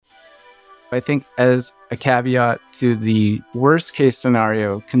I think as a caveat to the worst case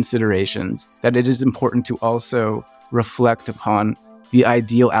scenario considerations, that it is important to also reflect upon the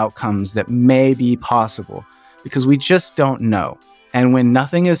ideal outcomes that may be possible, because we just don't know. And when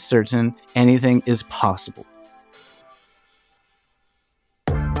nothing is certain, anything is possible.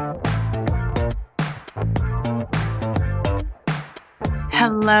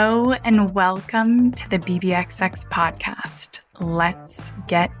 Hello and welcome to the BBXX podcast. Let's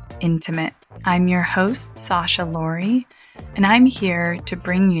get intimate. I'm your host, Sasha Laurie, and I'm here to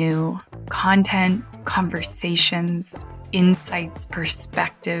bring you content, conversations, insights,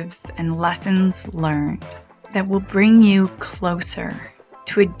 perspectives, and lessons learned that will bring you closer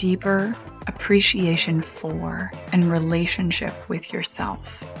to a deeper appreciation for and relationship with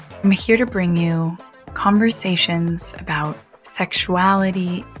yourself. I'm here to bring you conversations about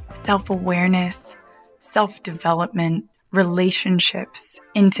sexuality, self-awareness, self-development, relationships,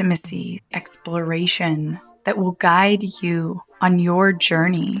 intimacy, exploration that will guide you on your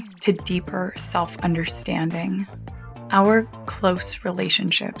journey to deeper self-understanding. Our close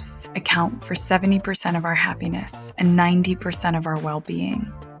relationships account for 70% of our happiness and 90% of our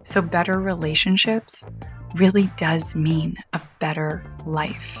well-being. So better relationships really does mean a better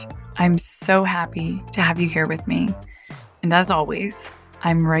life. I'm so happy to have you here with me. And as always,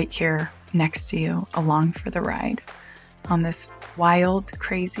 I'm right here next to you along for the ride on this wild,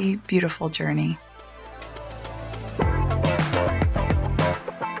 crazy, beautiful journey.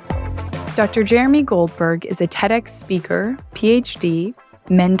 Dr. Jeremy Goldberg is a TEDx speaker, PhD,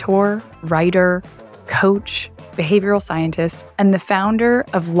 mentor, writer, coach, behavioral scientist, and the founder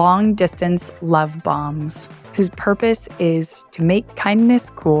of Long Distance Love Bombs, whose purpose is to make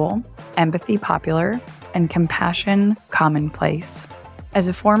kindness cool, empathy popular, and compassion commonplace. As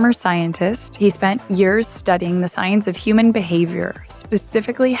a former scientist, he spent years studying the science of human behavior,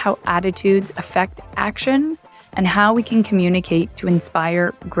 specifically how attitudes affect action and how we can communicate to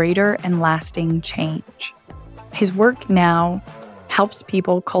inspire greater and lasting change. His work now helps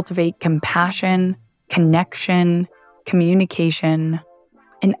people cultivate compassion, connection, communication,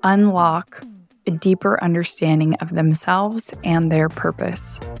 and unlock a deeper understanding of themselves and their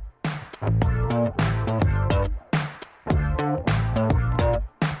purpose.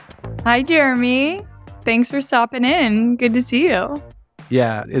 Hi, Jeremy. Thanks for stopping in. Good to see you.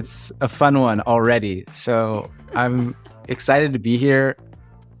 Yeah, it's a fun one already. So I'm excited to be here,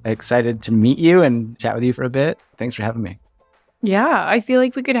 excited to meet you and chat with you for a bit. Thanks for having me. Yeah, I feel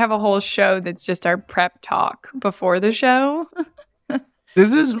like we could have a whole show that's just our prep talk before the show.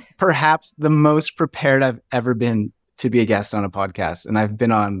 This is perhaps the most prepared I've ever been to be a guest on a podcast. And I've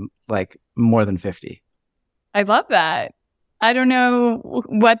been on like more than 50. I love that. I don't know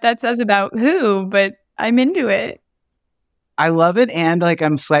what that says about who, but I'm into it. I love it. And like,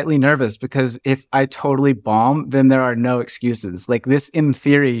 I'm slightly nervous because if I totally bomb, then there are no excuses. Like this, in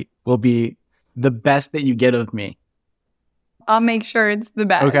theory, will be the best that you get of me. I'll make sure it's the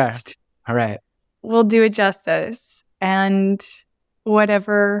best. Okay. All right. We'll do it justice. And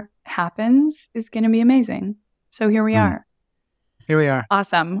whatever happens is going to be amazing. So here we are. Here we are.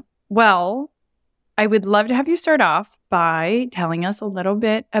 Awesome. Well, I would love to have you start off by telling us a little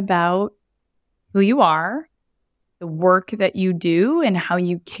bit about who you are, the work that you do, and how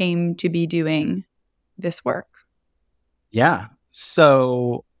you came to be doing this work. Yeah.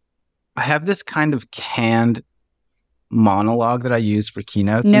 So I have this kind of canned monologue that I use for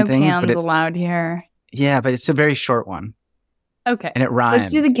keynotes and things. No cans allowed here. Yeah, but it's a very short one. Okay. And it rhymes.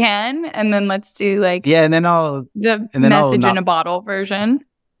 Let's do the can, and then let's do like and then the message in a bottle version.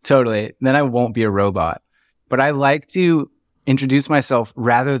 Totally. Then I won't be a robot. But I like to introduce myself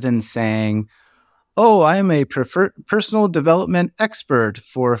rather than saying, oh, I am a personal development expert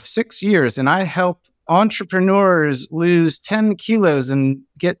for 6 years, and I help entrepreneurs lose 10 kilos and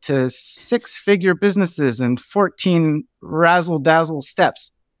get to 6-figure businesses and 14 razzle-dazzle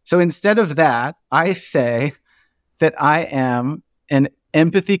steps. So instead of that, I say that I am an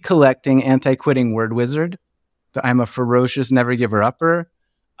empathy-collecting, anti-quitting word wizard, that I'm a ferocious never-giver-upper,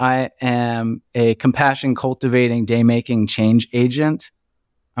 I am a compassion-cultivating, day-making change agent.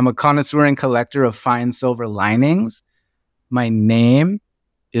 I'm a connoisseur and collector of fine silver linings. My name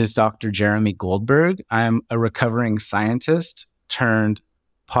is Dr. Jeremy Goldberg. I'm a recovering scientist turned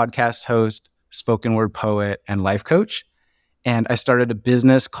podcast host, spoken word poet, and life coach. And I started a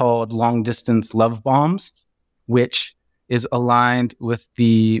business called Long Distance Love Bombs, which is aligned with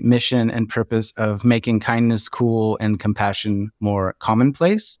the mission and purpose of making kindness cool and compassion more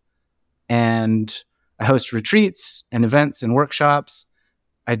commonplace. And I host retreats and events and workshops.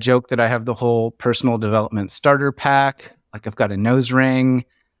 I joke that I have the whole personal development starter pack. Like I've got a nose ring.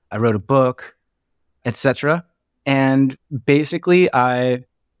 I wrote a book, etc. And basically, I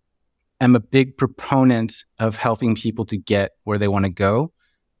am a big proponent of helping people to get where they want to go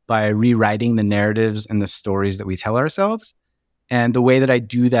by rewriting the narratives and the stories that we tell ourselves. And the way that I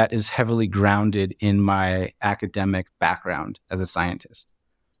do that is heavily grounded in my academic background as a scientist.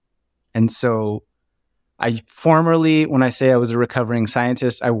 And so I formerly, when I say I was a recovering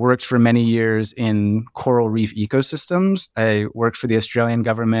scientist, I worked for many years in coral reef ecosystems. I worked for the Australian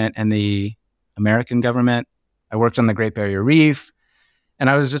government and the American government. I worked on the Great Barrier Reef, and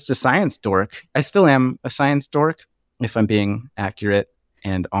I was just a science dork. I still am a science dork, if I'm being accurate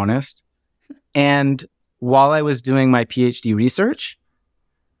and honest. And while I was doing my PhD research,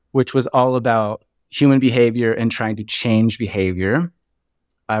 which was all about human behavior and trying to change behavior,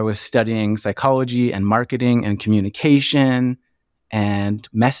 I was studying psychology and marketing and communication and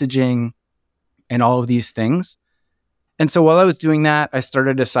messaging and all of these things. And so while I was doing that, I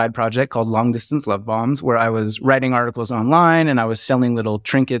started a side project called Long Distance Love Bombs, where I was writing articles online and I was selling little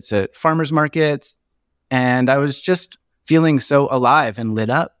trinkets at farmers markets. And I was just feeling so alive and lit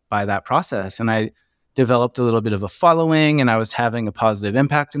up by that process. And I developed a little bit of a following and I was having a positive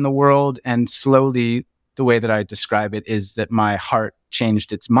impact in the world. And slowly, the way that I describe it is that my heart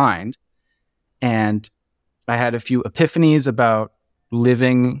changed its mind. And I had a few epiphanies about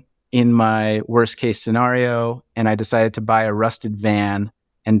living in my worst case scenario. And I decided to buy a rusted van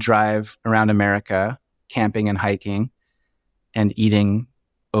and drive around America, camping and hiking and eating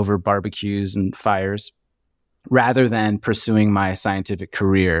over barbecues and fires, rather than pursuing my scientific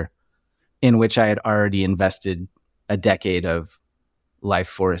career, in which I had already invested a decade of life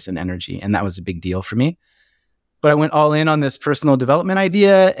force and energy. And that was a big deal for me. But I went all in on this personal development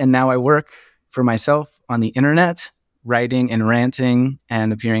idea. And now I work for myself on the internet, writing and ranting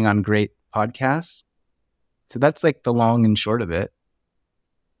and appearing on great podcasts. So that's like the long and short of it.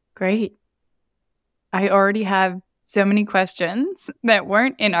 Great. I already have so many questions that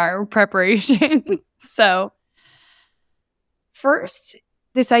weren't in our preparation. So first,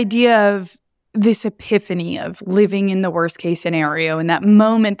 this idea of this epiphany of living in the worst case scenario and that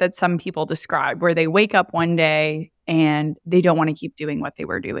moment that some people describe where they wake up one day and they don't want to keep doing what they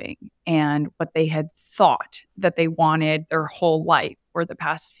were doing and what they had thought that they wanted their whole life or the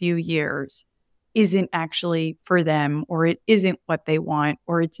past few years isn't actually for them, or it isn't what they want,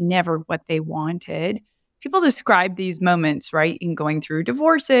 or it's never what they wanted. People describe these moments, right, in going through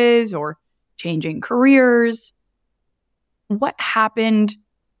divorces or changing careers. What happened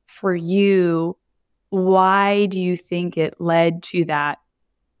for you? Why do you think it led to that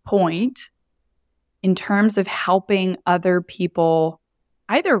point in terms of helping other people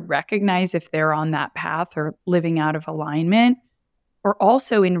either recognize if they're on that path or living out of alignment, or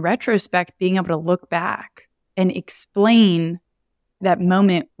also in retrospect, being able to look back and explain that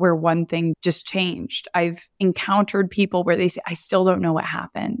moment where one thing just changed? I've encountered people where they say, I still don't know what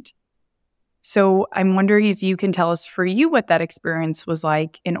happened. So I'm wondering if you can tell us for you what that experience was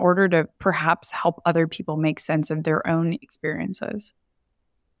like in order to perhaps help other people make sense of their own experiences.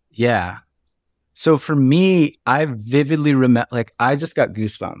 Yeah. So for me, I vividly remember, like, I just got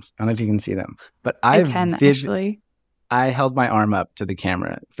goosebumps. I don't know if you can see them, but actually. I held my arm up to the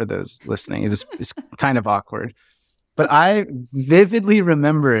camera for those listening. It's kind of awkward, but I vividly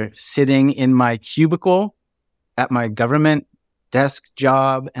remember sitting in my cubicle at my government desk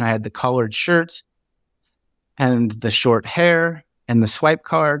job, and I had the collared shirt and the short hair and the swipe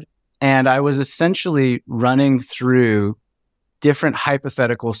card. And I was essentially running through different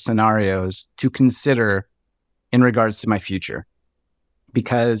hypothetical scenarios to consider in regards to my future,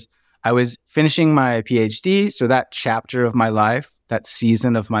 because I was finishing my PhD. So that chapter of my life, that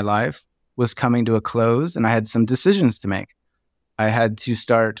season of my life was coming to a close, and I had some decisions to make. I had to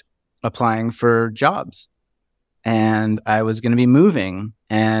start applying for jobs, and I was going to be moving,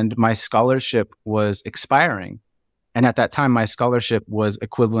 and my scholarship was expiring. And at that time, my scholarship was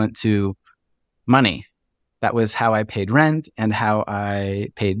equivalent to money. That was how I paid rent and how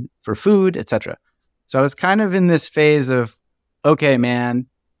I paid for food, etc. So I was kind of in this phase of, okay, man,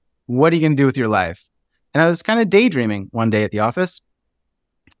 what are you going to do with your life? And I was kind of daydreaming one day at the office.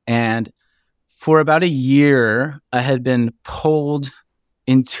 And for about a year, I had been pulled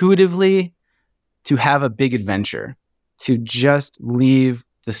intuitively to have a big adventure, to just leave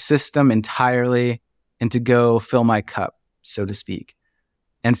the system entirely and to go fill my cup, so to speak.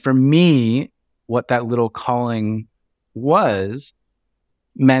 And for me, what that little calling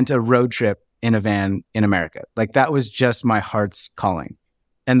meant a road trip in a van in America. Like, that was just my heart's calling.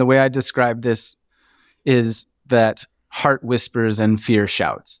 And the way I describe this is that heart whispers and fear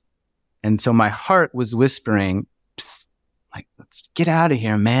shouts. And so my heart was whispering, psst, Like, let's get out of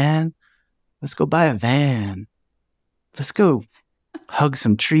here, man. Let's go buy a van. Let's go hug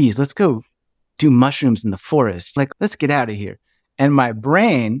some trees. Let's go do mushrooms in the forest. Like, let's get out of here. And my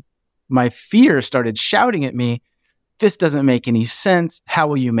brain, my fear started shouting at me, this doesn't make any sense. How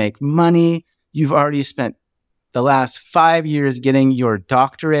will you make money? You've already spent the last 5 years getting your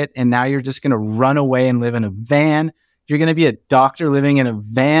doctorate, and now you're just going to run away and live in a van. You're going to be a doctor living in a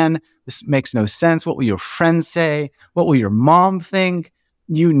van. This makes no sense. What will your friends say? What will your mom think?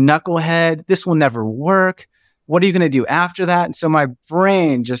 You knucklehead. This will never work. What are you going to do after that? And so my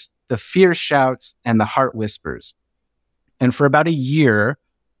brain just, the fear shouts and the heart whispers. And for about a year,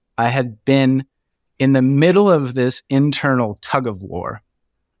 I had been in the middle of this internal tug of war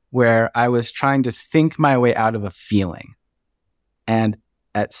where I was trying to think my way out of a feeling. And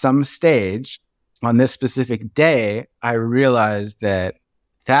at some stage on this specific day, I realized that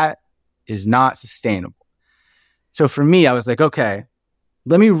that is not sustainable. So for me, I was like, okay,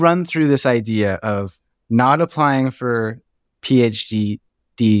 let me run through this idea of not applying for PhD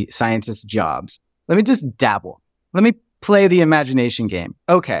scientist jobs. Let me just dabble. Let me play the imagination game.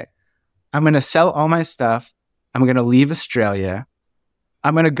 Okay, I'm going to sell all my stuff. I'm going to leave Australia.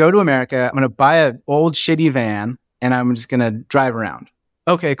 I'm going to go to America. I'm going to buy an old shitty van and I'm just going to drive around.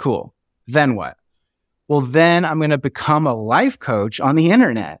 Okay, cool. Then what? Well, then I'm going to become a life coach on the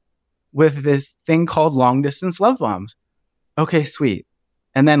internet with this thing called long distance love bombs. Okay, sweet.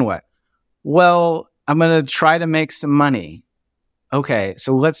 And then what? Well, I'm going to try to make some money. Okay,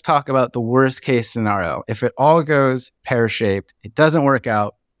 so let's talk about the worst case scenario. If it all goes pear-shaped, it doesn't work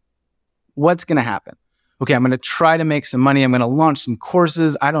out, what's going to happen? Okay, I'm going to try to make some money. I'm going to launch some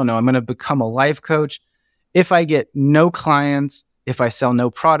courses. I don't know. I'm going to become a life coach. If I get no clients, if I sell no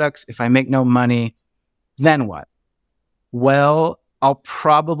products, if I make no money, then what? Well, I'll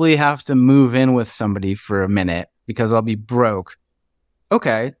probably have to move in with somebody for a minute because I'll be broke.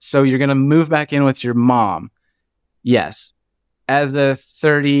 Okay, so you're going to move back in with your mom. Yes. As a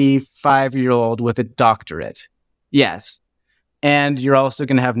 35-year-old with a doctorate. Yes. And you're also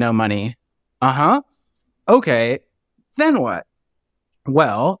going to have no money. Uh-huh. Okay, then what?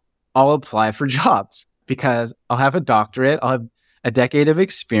 Well, I'll apply for jobs because I'll have a doctorate. I'll have a decade of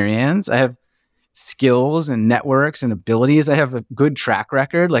experience. I have skills and networks and abilities. I have a good track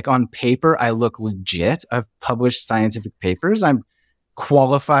record. Like on paper, I look legit. I've published scientific papers. I'm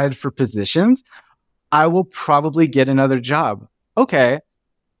qualified for positions. I will probably get another job. Okay,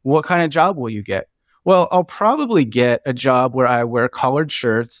 what kind of job will you get? Well, I'll probably get a job where I wear collared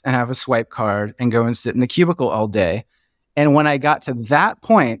shirts and have a swipe card and go and sit in the cubicle all day. And when I got to that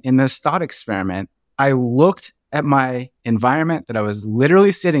point in this thought experiment, I looked at my environment that I was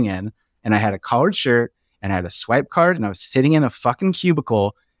literally sitting in, and I had a collared shirt and I had a swipe card and I was sitting in a fucking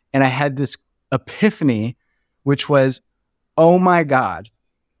cubicle, and I had this epiphany, which was, oh my God,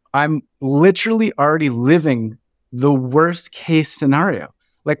 I'm literally already living the worst case scenario.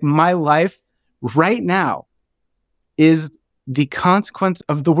 Like my life right now is the consequence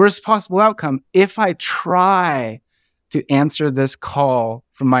of the worst possible outcome if I try to answer this call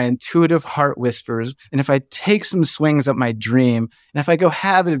from my intuitive heart whispers, and if I take some swings at my dream, and if I go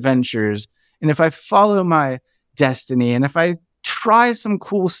have adventures, and if I follow my destiny, and if I try some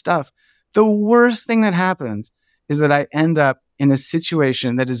cool stuff, the worst thing that happens is that I end up in a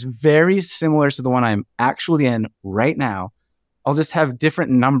situation that is very similar to the one I'm actually in right now. I'll just have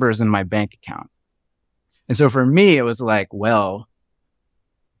different numbers in my bank account. And so for me, it was like, well,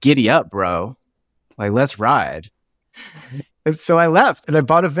 giddy up, bro. Like, let's ride. And so I left and I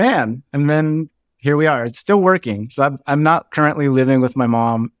bought a van, and then here we are. It's still working. So I'm not currently living with my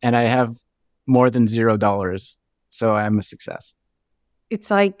mom, and I have more than $0. So I'm a success.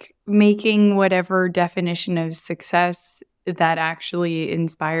 It's like making whatever definition of success that actually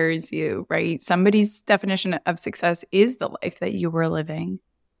inspires you, right? Somebody's definition of success is the life that you were living.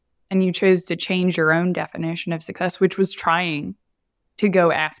 And you chose to change your own definition of success, which was trying to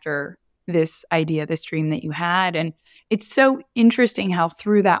go after this idea, this dream that you had. And it's so interesting how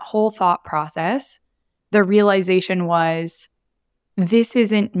through that whole thought process, the realization was, this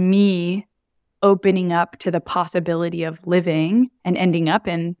isn't me opening up to the possibility of living and ending up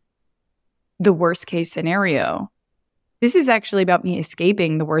in the worst case scenario. This is actually about me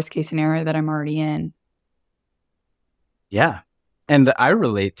escaping the worst case scenario that I'm already in. Yeah. And I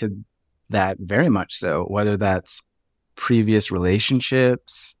relate to that very much so, whether that's previous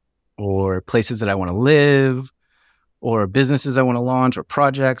relationships or places that I want to live or businesses I want to launch or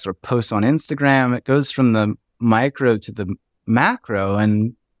projects or posts on Instagram. It goes from the micro to the macro.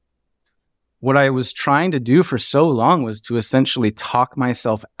 And what I was trying to do for so long was to essentially talk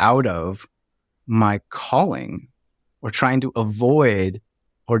myself out of my calling. or trying to avoid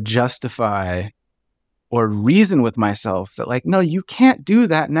or justify or reason with myself that like, no, you can't do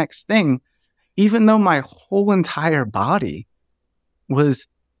that next thing, even though my whole entire body was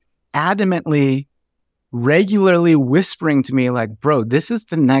adamantly, regularly whispering to me like, bro, this is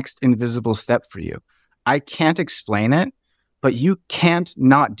the next invisible step for you. I can't explain it, but you can't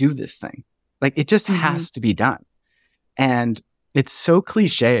not do this thing. Like it just has to be done. And it's so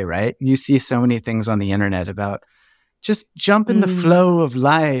cliche, right? You see so many things on the internet about just jump in the flow of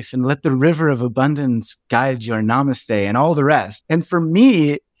life and let the river of abundance guide your namaste and all the rest. And for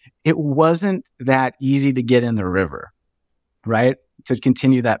me, it wasn't that easy to get in the river, right? To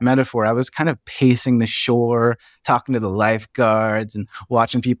continue that metaphor, I was kind of pacing the shore, talking to the lifeguards and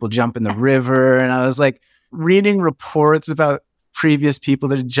watching people jump in the river. And I was like reading reports about previous people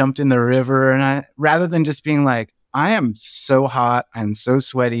that had jumped in the river. And rather than just being like, I am so hot, I'm so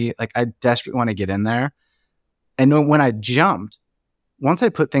sweaty, like I desperately want to get in there. And when I jumped, once I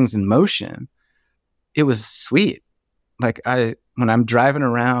put things in motion, it was sweet. Like when I'm driving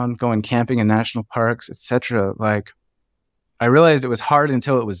around, going camping in national parks, etc., like I realized it was hard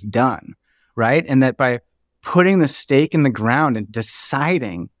until it was done, right? And that by putting the stake in the ground and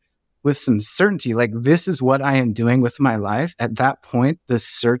deciding with some certainty, like this is what I am doing with my life, at that point, the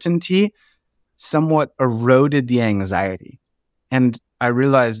certainty somewhat eroded the anxiety. And I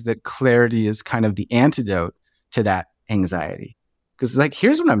realized that clarity is kind of the antidote to that anxiety. Because like,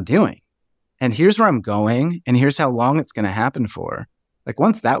 here's what I'm doing, and here's where I'm going, and here's how long it's going to happen for. Like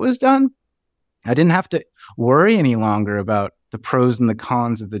once that was done, I didn't have to worry any longer about the pros and the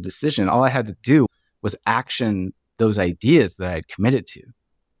cons of the decision. All I had to do was action those ideas that I had committed to.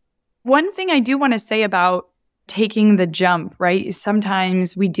 One thing I do want to say about taking the jump, right, is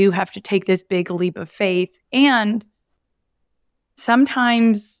sometimes we do have to take this big leap of faith. And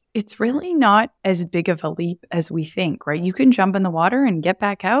sometimes it's really not as big of a leap as we think, right? You can jump in the water and get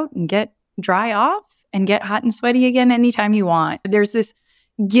back out and get dry off and get hot and sweaty again anytime you want. There's this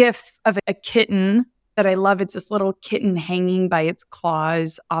gif of a kitten that I love. It's this little kitten hanging by its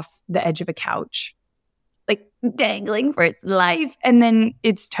claws off the edge of a couch, like dangling for its life. And then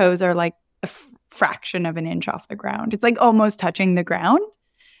its toes are like a fraction of an inch off the ground. It's like almost touching the ground.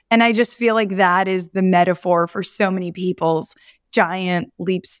 And I just feel like that is the metaphor for so many people's giant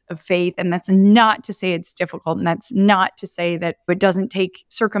leaps of faith. And that's not to say it's difficult. And that's not to say that it doesn't take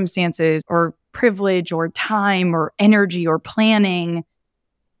circumstances or privilege or time or energy or planning.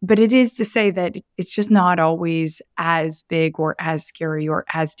 But it is to say that it's just not always as big or as scary or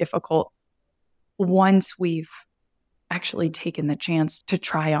as difficult once we've actually taken the chance to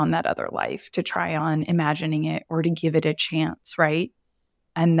try on that other life, to try on imagining it or to give it a chance, right?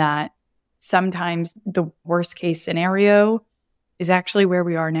 And that sometimes the worst case scenario is actually where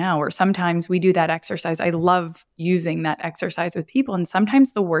we are now. Or sometimes we do that exercise. I love using that exercise with people. And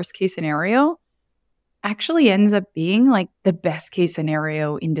sometimes the worst case scenario actually ends up being like the best case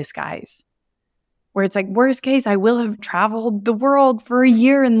scenario in disguise. Where it's like, worst case, I will have traveled the world for a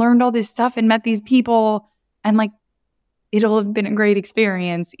year and learned all this stuff and met these people. And like, it'll have been a great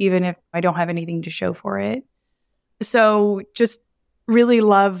experience, even if I don't have anything to show for it. So just really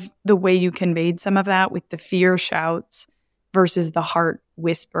love the way you conveyed some of that with the fear shouts versus the heart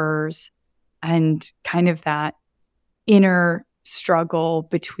whispers and kind of that inner struggle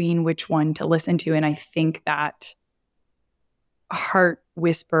between which one to listen to. And I think that heart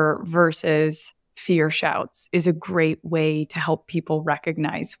whisper versus fear shouts is a great way to help people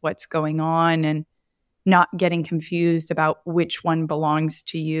recognize what's going on and not getting confused about which one belongs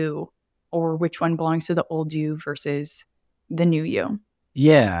to you or which one belongs to the old you versus the new you.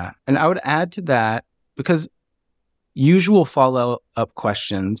 Yeah. And I would add to that, because usual follow-up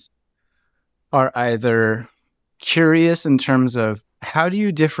questions are either curious in terms of how do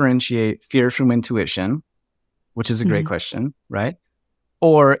you differentiate fear from intuition, which is a great question, right?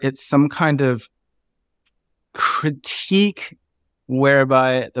 Or it's some kind of critique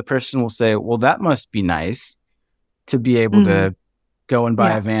whereby the person will say, well, that must be nice to be able to go and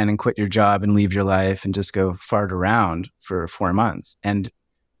buy a van and quit your job and leave your life and just go fart around for 4 months. And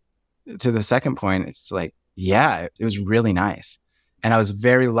to the second point, it's like, yeah, it was really nice. And I was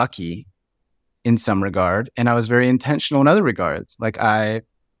very lucky in some regard. And I was very intentional in other regards. Like I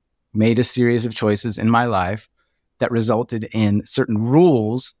made a series of choices in my life that resulted in certain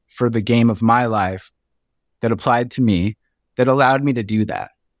rules for the game of my life that applied to me that allowed me to do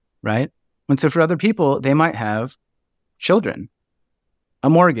that, right? And so for other people, they might have children, a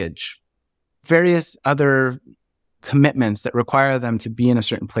mortgage, various other commitments that require them to be in a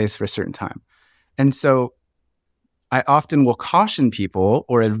certain place for a certain time. And so I often will caution people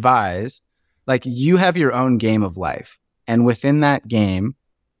or advise Like you have your own game of life. And within that game,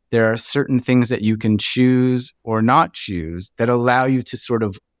 there are certain things that you can choose or not choose that allow you to sort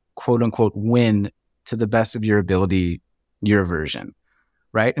of quote unquote win to the best of your ability, your version.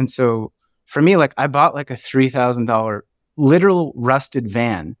 Right. And so for me, like I bought like a $3,000 literal rusted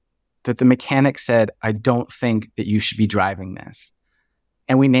van that the mechanic said, I don't think that you should be driving this.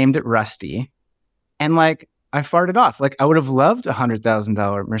 And we named it Rusty. And like, I farted off. Like I would have loved a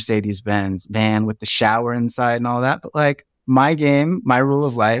 $100,000 Mercedes-Benz van with the shower inside and all that. But like my game, my rule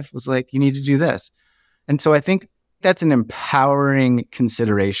of life was like, you need to do this. And so I think that's an empowering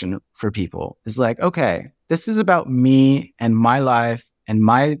consideration for people is like, okay, this is about me and my life and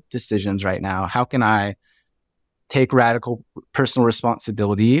my decisions right now. How can I take radical personal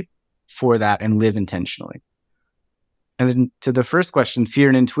responsibility for that and live intentionally? And then to the first question, fear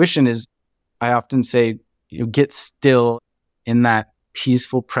and intuition is, I often say, get still in that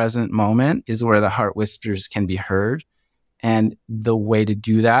peaceful present moment is where the heart whispers can be heard. And the way to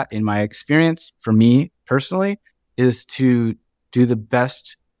do that, in my experience, for me personally, is to do the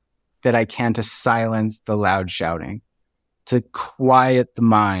best that I can to silence the loud shouting, to quiet the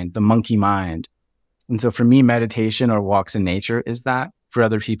mind, the monkey mind. And so for me, meditation or walks in nature is that. For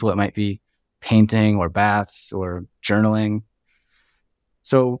other people, it might be painting or baths or journaling.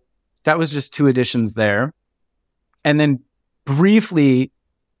 So that was just 2 additions there. And then briefly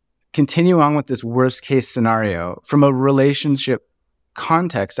continue on with this worst case scenario from a relationship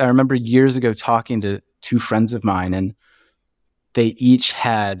context. I remember years ago talking to 2 friends of mine, and they each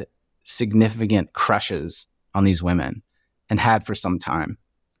had significant crushes on these women and had for some time.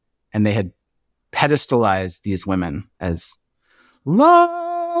 And they had pedestalized these women as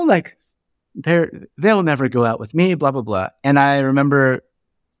like they'll never go out with me, blah, blah, blah. And I remember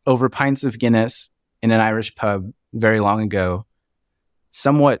over pints of Guinness in an Irish pub very long ago,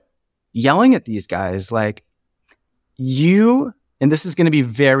 somewhat yelling at these guys like, and this is going to be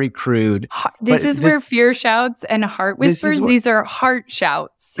very crude. This is where fear shouts and heart whispers. These are heart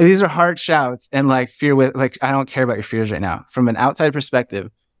shouts. These are heart shouts and like fear with like, I don't care about your fears right now. From an outside perspective,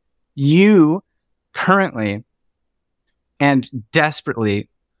 you currently and desperately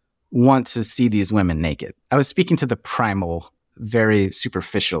want to see these women naked. I was speaking to the primal, very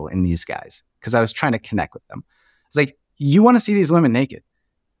superficial in these guys because I was trying to connect with them. It's like, you want to see these women naked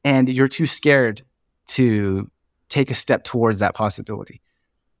and you're too scared to take a step towards that possibility.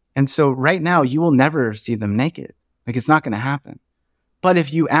 And so right now you will never see them naked. Like it's not going to happen. But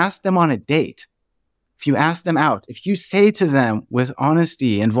if you ask them on a date, if you ask them out, if you say to them with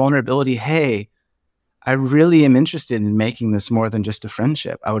honesty and vulnerability, hey, I really am interested in making this more than just a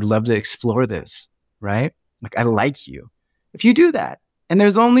friendship. I would love to explore this, right? Like I like you. If you do that, and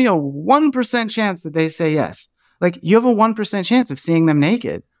there's only a 1% chance that they say yes, like you have a 1% chance of seeing them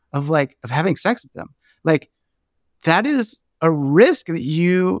naked, of having sex with them. Like that is a risk that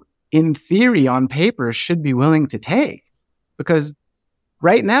you, in theory, on paper, should be willing to take. Because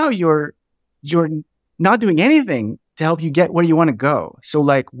right now you're not doing anything to help you get where you want to go. So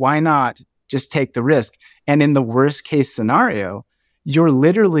like, why not just take the risk? And in the worst case scenario, you're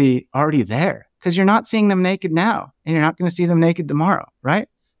literally already there because you're not seeing them naked now and you're not going to see them naked tomorrow, right?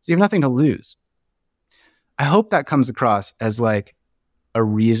 So you have nothing to lose. I hope that comes across as like a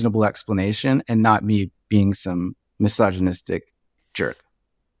reasonable explanation and not me being some misogynistic jerk.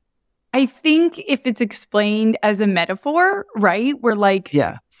 I think if it's explained as a metaphor, right? Where like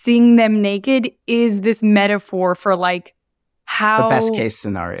seeing them naked is this metaphor for like how... the best case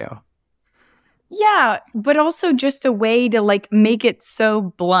scenario. Yeah, but also just a way to like make it so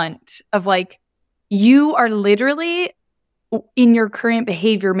blunt of like, you are literally in your current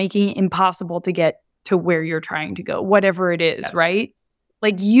behavior making it impossible to get to where you're trying to go, whatever it is, right?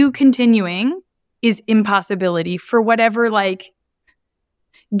 Like you continuing is impossibility for whatever like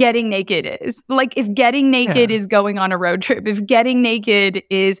getting naked is. Like if getting naked is going on a road trip, if getting naked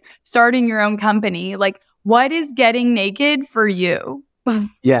is starting your own company, like what is getting naked for you?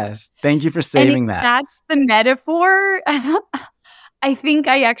 Yes. Thank you for saving that. That's the metaphor. I think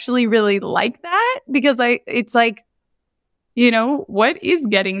I actually really like that because it's like, you know, what is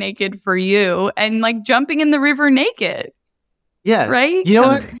getting naked for you? And like jumping in the river naked. Yes. Right? You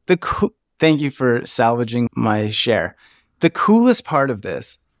know what? Thank you for salvaging my share. The coolest part of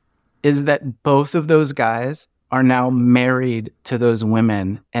this is that both of those guys are now married to those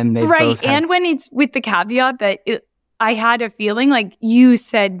women and they both have... And when it's with the caveat that I had a feeling like you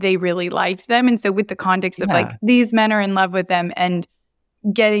said they really liked them. And so with the context of like, these men are in love with them and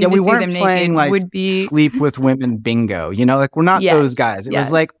getting to see them naked like would be... sleep with women bingo. You know, like we're not those guys. It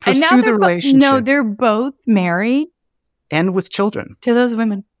was like pursue the relationship. No, they're both married. And with children. To those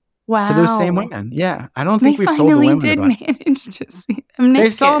women. Wow. to those same women. Yeah. I don't They think we've told the finally women did about it. manage to see them naked. They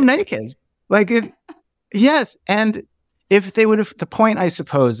saw them naked. Yes. And if they would have, the point, I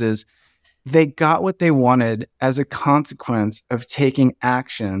suppose, is they got what they wanted as a consequence of taking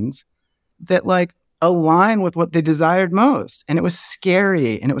actions that align with what they desired most. And it was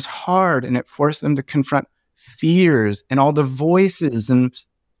scary and it was hard and it forced them to confront fears and all the voices and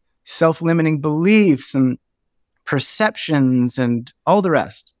self-limiting beliefs and perceptions and all the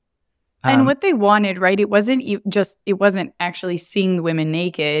rest. And what they wanted, right? It wasn't actually seeing the women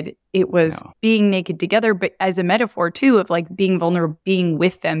naked. It was being naked together, but as a metaphor too of being vulnerable, being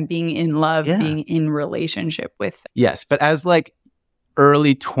with them, being in love, being in relationship with them. Yes, but as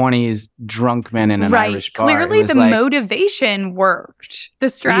early 20s drunk men in an Irish bar. Clearly the motivation worked. The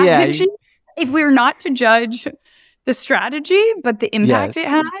strategy, if we were not to judge the strategy, but the impact it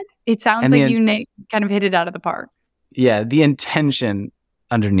had, it sounds like you kind of hit it out of the park. Yeah, the intention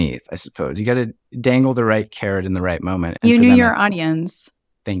underneath, I suppose. You got to dangle the right carrot in the right moment. You knew your audience.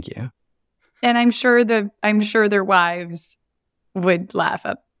 Thank you. And I'm sure their wives would laugh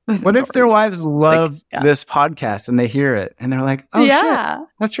up. What if their wives love this podcast and they hear it and they're like, oh, shit,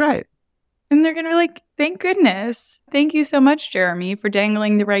 that's right. And they're going to be like, thank goodness. Thank you so much, Jeremy, for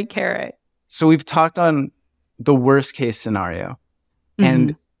dangling the right carrot. So we've talked on the worst case scenario. Mm-hmm.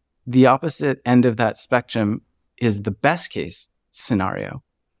 And the opposite end of that spectrum is the best case scenario.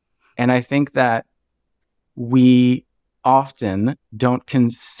 And I think that we often don't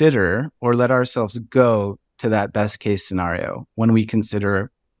consider or let ourselves go to that best case scenario when we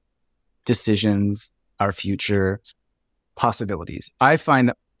consider decisions, our future, possibilities. I find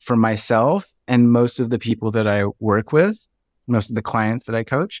that for myself and most of the people that I work with, most of the clients that I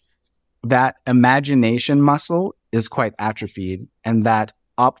coach, that imagination muscle is quite atrophied, and that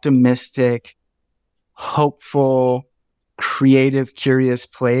optimistic, hopeful, creative, curious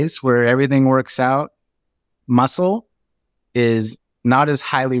place where everything works out muscle is not as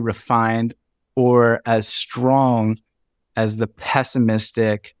highly refined or as strong as the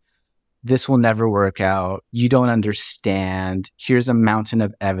pessimistic, this will never work out, you don't understand, here's a mountain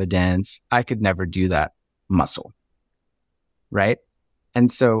of evidence, I could never do that muscle, right?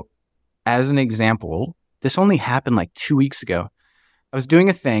 And so as an example, this only happened 2 weeks ago. I was doing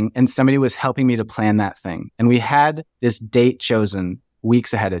a thing and somebody was helping me to plan that thing. And we had this date chosen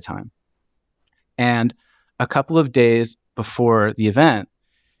weeks ahead of time. And a couple of days before the event,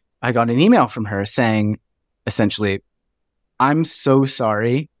 I got an email from her saying, essentially, I'm so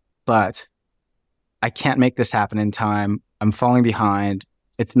sorry, but I can't make this happen in time. I'm falling behind.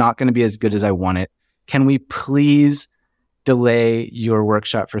 It's not going to be as good as I want it. Can we please delay your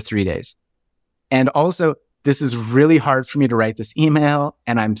workshop for 3 days? And also, this is really hard for me to write this email,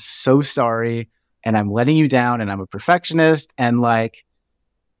 and I'm so sorry, and I'm letting you down, and I'm a perfectionist, and I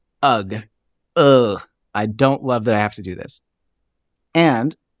don't love that I have to do this.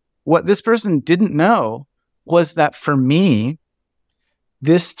 And what this person didn't know was that for me,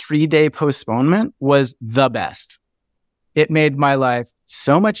 this 3-day postponement was the best. It made my life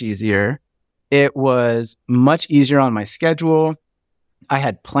so much easier. It was much easier on my schedule. I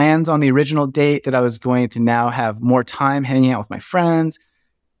had plans on the original date that I was going to now have more time hanging out with my friends.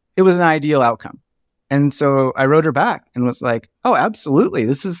 It was an ideal outcome. And so I wrote her back and was like, oh, absolutely.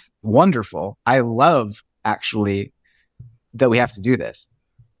 This is wonderful. I love actually that we have to do this.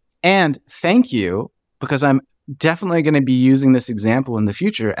 And thank you, because I'm definitely going to be using this example in the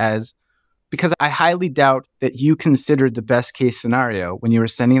future because I highly doubt that you considered the best case scenario when you were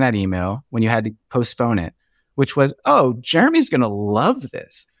sending that email, when you had to postpone it, which was, oh, Jeremy's going to love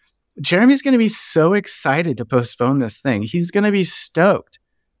this. Jeremy's going to be so excited to postpone this thing. He's going to be stoked,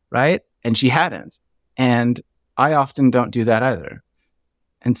 right? And she hadn't. And I often don't do that either.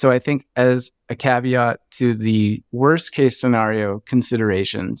 And so I think as a caveat to the worst case scenario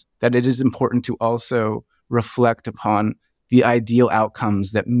considerations, that it is important to also reflect upon the ideal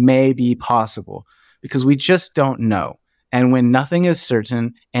outcomes that may be possible, because we just don't know. And when nothing is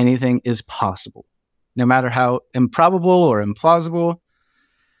certain, anything is possible. No matter how improbable or implausible,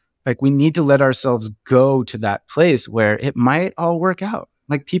 we need to let ourselves go to that place where it might all work out.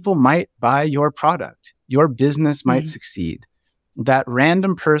 People might buy your product. Your business might succeed. That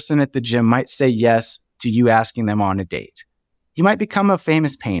random person at the gym might say yes to you asking them on a date. You might become a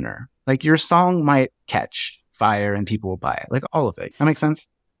famous painter. Your song might catch fire and people will buy it. All of it. That makes sense?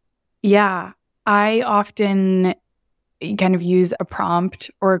 Yeah. I often kind of use a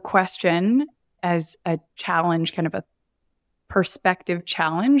prompt or a question as a challenge, kind of a perspective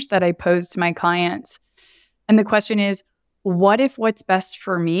challenge that I pose to my clients. And the question is, what if what's best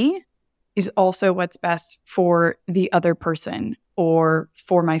for me is also what's best for the other person? or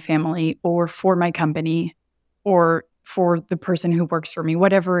for my family or for my company or for the person who works for me,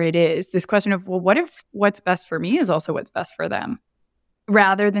 whatever it is. This question of, well, what if what's best for me is also what's best for them?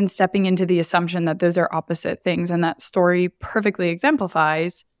 Rather than stepping into the assumption that those are opposite things. And that story perfectly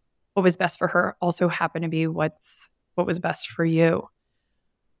exemplifies what was best for her also happened to be what was best for you.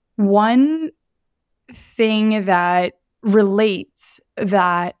 One thing that relates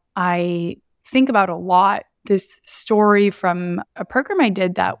that I think about a lot, this story from a program I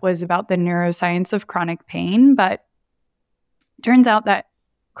did that was about the neuroscience of chronic pain, but it turns out that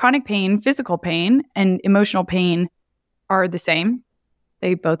chronic pain, physical pain, and emotional pain are the same.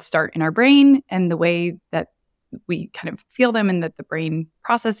 They both start in our brain, and the way that we kind of feel them and that the brain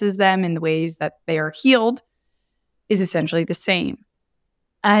processes them in the ways that they are healed is essentially the same.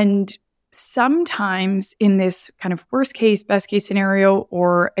 And sometimes in this kind of worst case, best case scenario,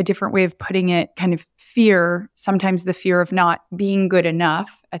 or a different way of putting it, kind of fear, sometimes the fear of not being good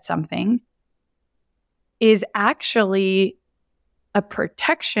enough at something, is actually a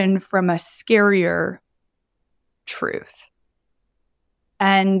protection from a scarier truth.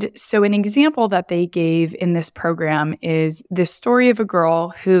 And so an example that they gave in this program is this story of a girl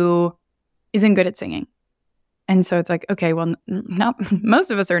who isn't good at singing. And so it's like, okay, well, not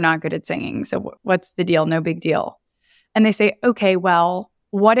most of us are not good at singing. So what's the deal? No big deal. And they say, okay, well,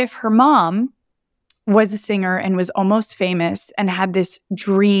 what if her mom was a singer and was almost famous and had this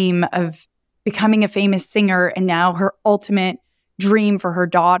dream of becoming a famous singer, and now her ultimate dream for her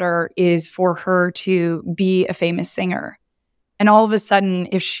daughter is for her to be a famous singer. And all of a sudden,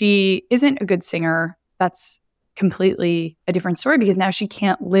 if she isn't a good singer, that's completely a different story because now she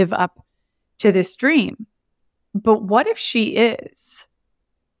can't live up to this dream. But what if she is?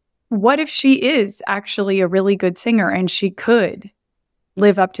 What if she is actually a really good singer and she could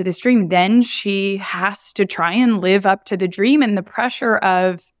live up to this dream? Then she has to try and live up to the dream, and the pressure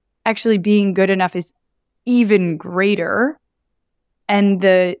of actually being good enough is even greater. And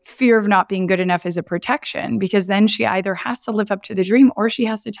the fear of not being good enough is a protection, because then she either has to live up to the dream or she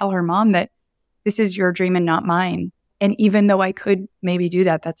has to tell her mom that this is your dream and not mine. And even though I could maybe do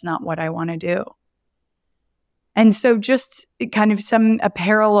that, that's not what I want to do. And so just kind of a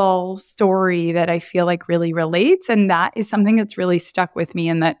parallel story that I feel like really relates. And that is something that's really stuck with me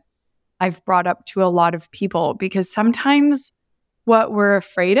and that I've brought up to a lot of people, because sometimes what we're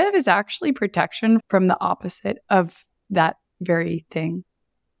afraid of is actually protection from the opposite of that very thing.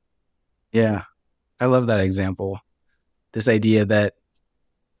 Yeah, I love that example. This idea that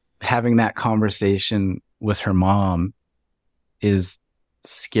having that conversation with her mom is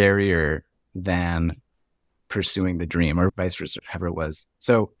scarier than pursuing the dream, or vice versa, however it was.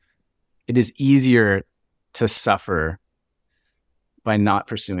 So it is easier to suffer by not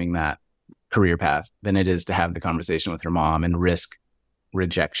pursuing that career path than it is to have the conversation with her mom and risk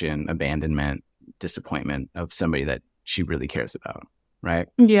rejection, abandonment, disappointment of somebody that she really cares about, right?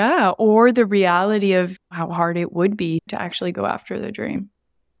 Yeah, or the reality of how hard it would be to actually go after the dream.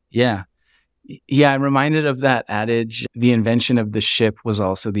 Yeah. Yeah, I'm reminded of that adage, the invention of the ship was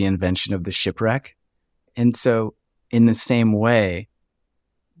also the invention of the shipwreck. And so in the same way,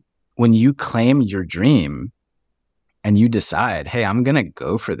 when you claim your dream and you decide, hey, I'm going to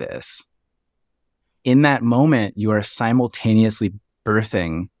go for this, in that moment, you are simultaneously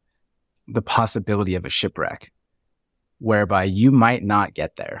birthing the possibility of a shipwreck, whereby you might not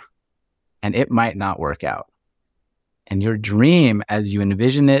get there and it might not work out. And your dream, as you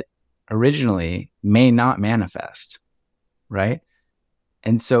envision it originally, may not manifest, right?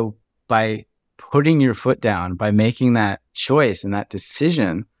 And so by putting your foot down, by making that choice and that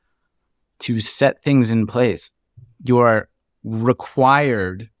decision to set things in place, you are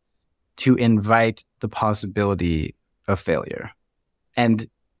required to invite the possibility of failure. And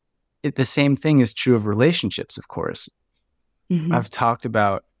the same thing is true of relationships, of course. Mm-hmm. I've talked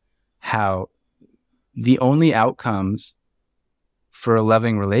about how the only outcomes for a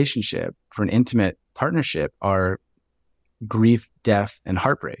loving relationship, for an intimate partnership, are grief, death, and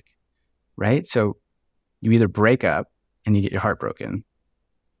heartbreak, right? So you either break up and you get your heart broken,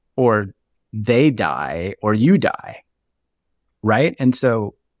 or they die or you die, right? And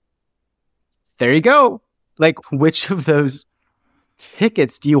so there you go. Like, which of those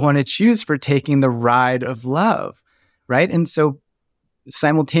tickets do you want to choose for taking the ride of love, right? And so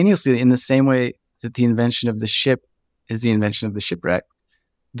simultaneously, in the same way that the invention of the ship is the invention of the shipwreck,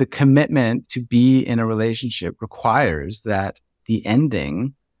 the commitment to be in a relationship requires that the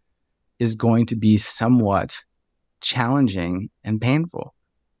ending is going to be somewhat challenging and painful.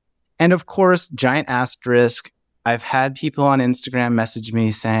 And of course, giant asterisk, I've had people on Instagram message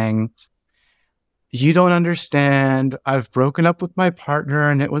me saying, you don't understand. I've broken up with my partner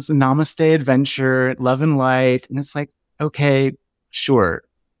and it was a namaste adventure, love and light. And it's like, okay, sure.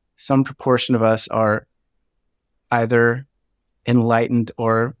 Some proportion of us are either enlightened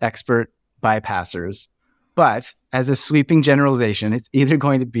or expert bypassers. But as a sweeping generalization, it's either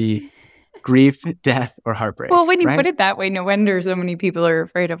going to be grief, death, or heartbreak. Well, when you right? put it that way, no wonder so many people are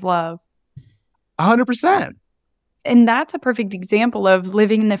afraid of love. 100%. And that's a perfect example of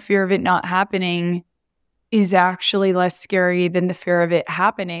living in the fear of it not happening is actually less scary than the fear of it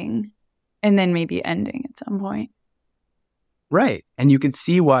happening and then maybe ending at some point. Right. And you can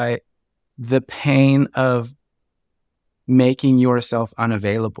see why the pain of making yourself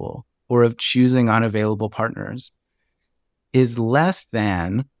unavailable or of choosing unavailable partners is less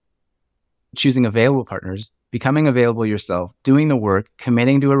than choosing available partners, becoming available yourself, doing the work,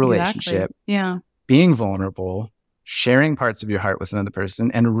 committing to a relationship, being vulnerable, sharing parts of your heart with another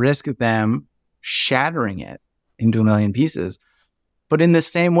person, and risk them shattering it into a million pieces. But in the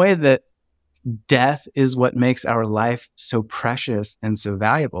same way that death is what makes our life so precious and so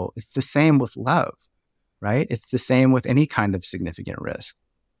valuable, it's the same with love, right? It's the same with any kind of significant risk.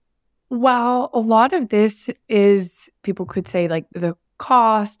 Well, a lot of this is, people could say, like the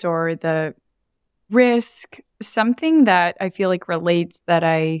cost or the risk. Something that I feel like relates that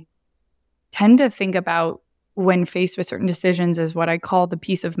I tend to think about when faced with certain decisions is what I call the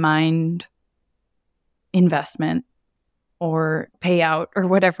peace of mind investment or payout or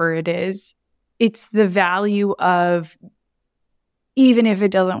whatever it is. It's the value of, even if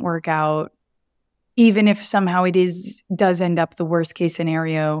it doesn't work out, even if somehow does end up the worst case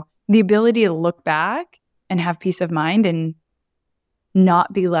scenario, the ability to look back and have peace of mind and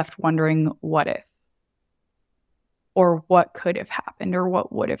not be left wondering what if, or what could have happened, or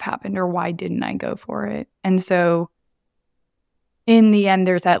what would have happened, or why didn't I go for it? And so in the end,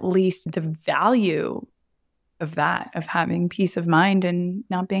 there's at least the value of that, of having peace of mind and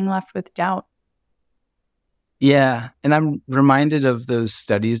not being left with doubt. Yeah. And I'm reminded of those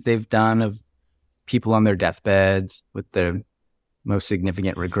studies they've done of people on their deathbeds with their most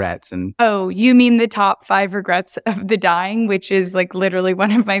significant regrets. And oh, you mean the top 5 regrets of the dying, which is like literally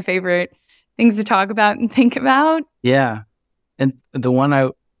one of my favorite things to talk about and think about? Yeah. And the one I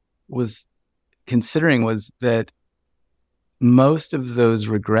was considering was that most of those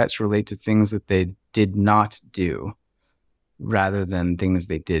regrets relate to things that they did not do rather than things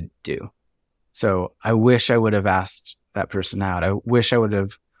they did do. So I wish I would have asked that person out. I wish I would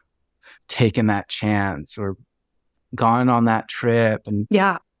have taken that chance or gone on that trip. And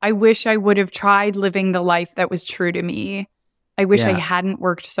yeah, I wish I would have tried living the life that was true to me. I wish I hadn't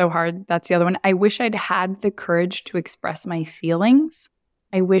worked so hard. That's the other one. I wish I'd had the courage to express my feelings.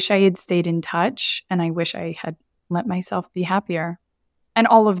 I wish I had stayed in touch, and I wish I had let myself be happier. And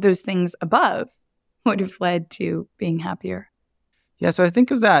all of those things above would have led to being happier. Yeah, so I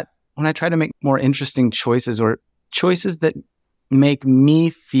think of that when I try to make more interesting choices, or choices that make me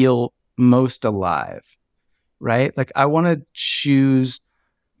feel most alive, right? Like I want to choose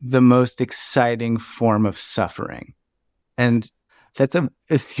the most exciting form of suffering. And that's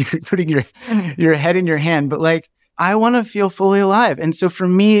you're putting your head in your hand, but like, I want to feel fully alive. And so for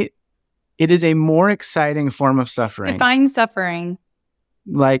me, it is a more exciting form of suffering. Define suffering.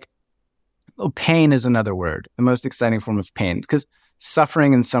 Like, pain is another word, the most exciting form of pain, because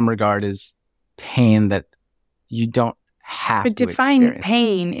suffering in some regard is pain that you don't have to experience. But define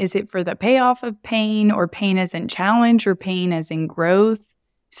pain. Is it for the payoff of pain, or pain as in challenge, or pain as in growth?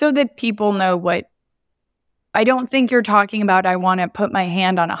 So that people know what. I don't think you're talking about, I want to put my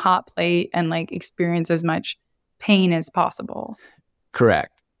hand on a hot plate and like experience as much pain as possible.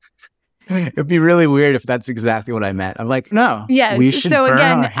 Correct. It'd be really weird if that's exactly what I meant. I'm like, no. Yes. We should so burn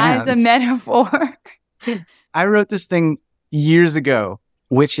again, our hands. as a metaphor. I wrote this thing years ago,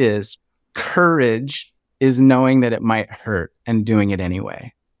 which is courage is knowing that it might hurt and doing it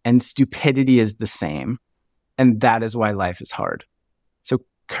anyway. And stupidity is the same. And that is why life is hard. So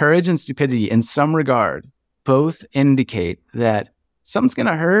courage and stupidity, in some regard, both indicate that something's going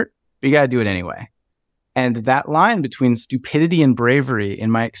to hurt, but you got to do it anyway. And that line between stupidity and bravery,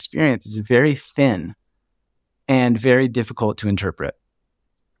 in my experience, is very thin and very difficult to interpret.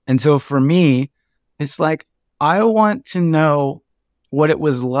 And so for me, it's like, I want to know what it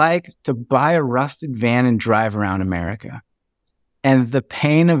was like to buy a rusted van and drive around America. And the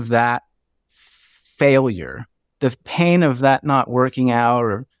pain of that failure, the pain of that not working out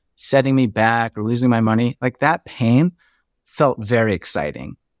or setting me back or losing my money, like that pain felt very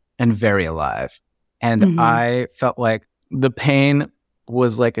exciting and very alive. And I felt like the pain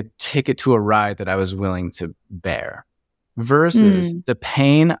was like a ticket to a ride that I was willing to bear, versus the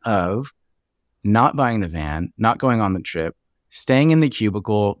pain of not buying the van, not going on the trip, staying in the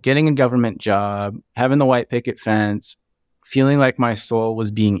cubicle, getting a government job, having the white picket fence, feeling like my soul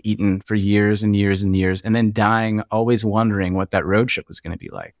was being eaten for years and years and years, and then dying, always wondering what that road trip was going to be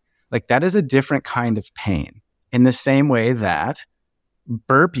like. Like, that is a different kind of pain. In the same way that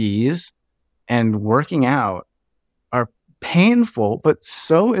burpees and working out are painful, but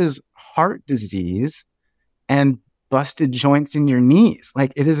so is heart disease and busted joints in your knees.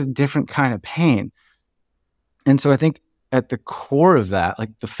 Like, it is a different kind of pain. And so I think at the core of that,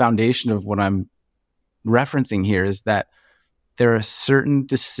 like the foundation of what I'm referencing here, is that there are certain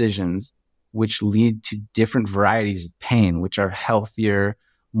decisions which lead to different varieties of pain, which are healthier,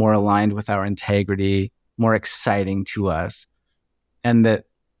 more aligned with our integrity, more exciting to us. And that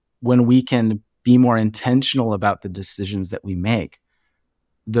when we can be more intentional about the decisions that we make,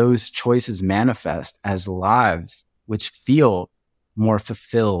 those choices manifest as lives which feel more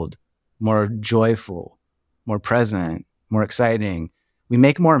fulfilled, more joyful, more present, more exciting. We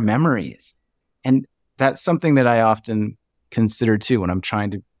make more memories. And that's something that I often consider too when I'm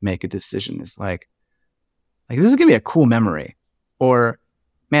trying to make a decision. Is like this is gonna be a cool memory, or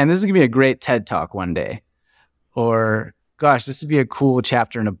man, this is gonna be a great TED Talk one day, or gosh, this would be a cool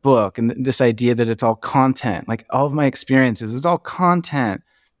chapter in a book. And this idea that it's all content, like all of my experiences, it's all content,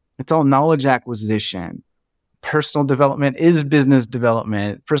 it's all knowledge acquisition. Personal development is business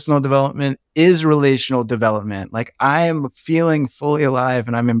development. Personal development is relational development. Like, I am feeling fully alive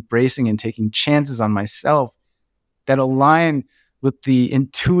and I'm embracing and taking chances on myself that align with the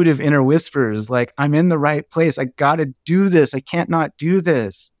intuitive inner whispers. Like, I'm in the right place. I got to do this. I can't not do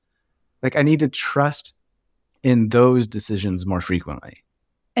this. Like, I need to trust in those decisions more frequently.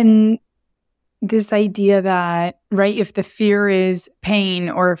 And this idea that, right, if the fear is pain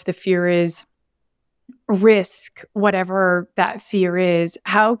or if the fear is risk, whatever that fear is,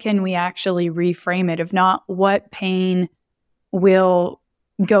 how can we actually reframe it? If not, what pain will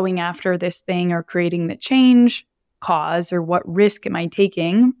going after this thing or creating the change cause, or what risk am I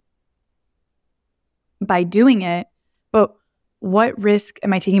taking by doing it? But what risk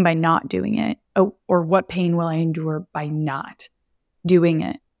am I taking by not doing it? Or what pain will I endure by not doing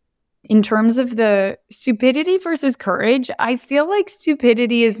it? In terms of the stupidity versus courage, I feel like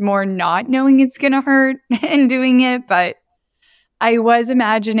stupidity is more not knowing it's going to hurt and doing it. But I was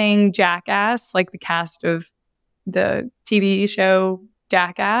imagining Jackass, like the cast of the TV show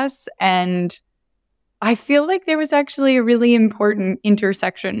Jackass. And I feel like there was actually a really important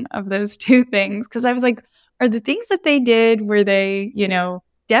intersection of those two things. Because I was like, are the things that they did, were they,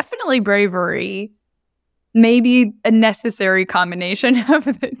 definitely bravery, maybe a necessary combination of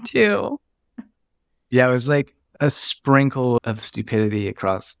the two? Yeah, it was like a sprinkle of stupidity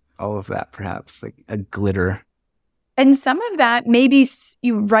across all of that, perhaps, like a glitter. And some of that maybe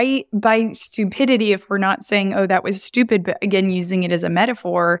right by stupidity, if we're not saying, oh, that was stupid, but again, using it as a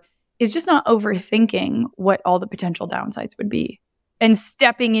metaphor, is just not overthinking what all the potential downsides would be and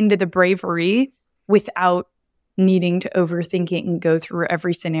stepping into the bravery without needing to overthink it and go through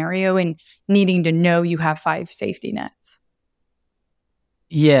every scenario and needing to know you have 5 safety nets.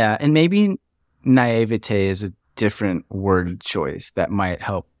 Yeah, and maybe naivete is a different word choice that might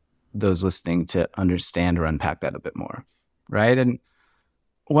help those listening to understand or unpack that a bit more, right? And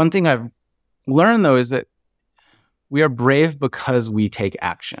one thing I've learned, though, is that we are brave because we take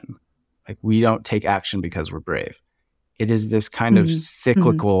action. Like, we don't take action because we're brave. It is this kind of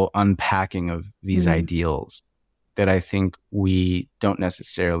cyclical unpacking of these ideals that I think we don't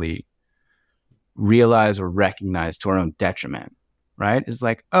necessarily realize or recognize to our own detriment, right? It's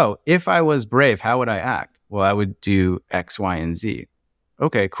like, oh, if I was brave, how would I act? Well, I would do X, Y, and Z.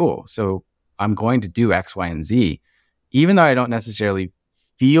 Okay, cool. So I'm going to do X, Y, and Z. Even though I don't necessarily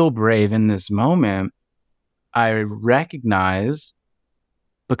feel brave in this moment, I recognize,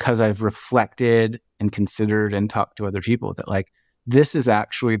 because I've reflected and considered and talked to other people, that like, this is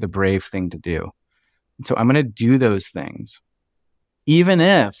actually the brave thing to do. And so I'm going to do those things, even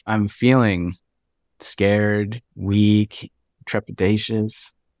if I'm feeling scared, weak,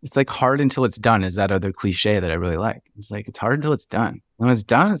 trepidatious. It's like hard until it's done is that other cliche that I really like. It's like, it's hard until it's done. When it's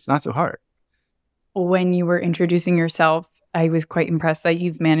done, it's not so hard. When you were introducing yourself, I was quite impressed that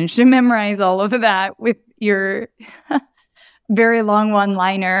you've managed to memorize all of that with your very long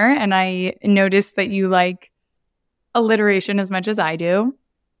one-liner. And I noticed that you like alliteration as much as I do.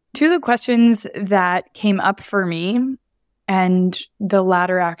 2 of the questions that came up for me, and the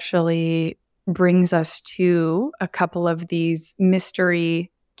latter actually brings us to a couple of these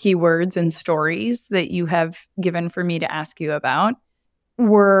mystery keywords and stories that you have given for me to ask you about,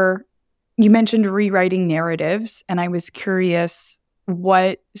 were, you mentioned rewriting narratives, and I was curious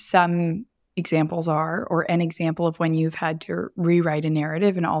what some examples are, or an example of when you've had to rewrite a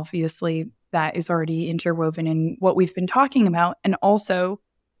narrative. And obviously that is already interwoven in what we've been talking about. And also,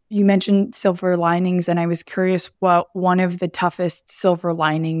 you mentioned silver linings, and I was curious what one of the toughest silver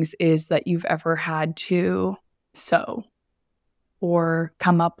linings is that you've ever had to sew or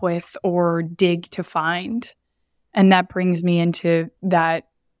come up with or dig to find. And that brings me into that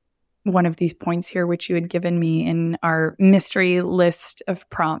one of these points here, which you had given me in our mystery list of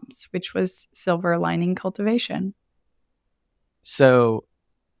prompts, which was silver lining cultivation. So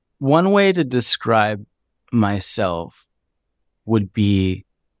one way to describe myself would be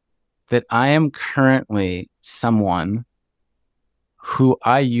that I am currently someone who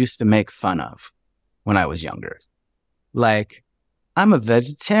I used to make fun of when I was younger. Like, I'm a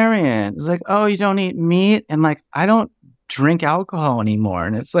vegetarian. It's like, oh, you don't eat meat? And like, I don't drink alcohol anymore.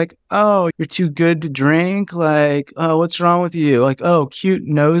 And it's like, oh, you're too good to drink? Like, oh, what's wrong with you? Like, oh, cute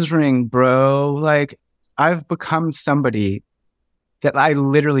nose ring, bro. Like, I've become somebody that I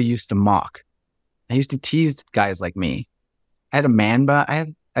literally used to mock. I used to tease guys like me. I had a man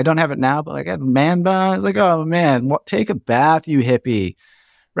bun. I don't have it now, but like I had a man bun. I was like, oh man, take a bath, you hippie.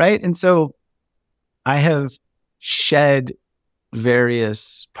 Right? And so I have shed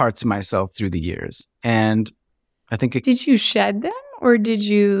various parts of myself through the years. And I think did you shed them or did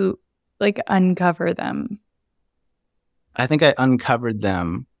you like uncover them? I think I uncovered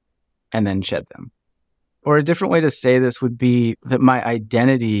them and then shed them. Or a different way to say this would be that my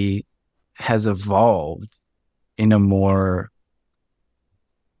identity has evolved in a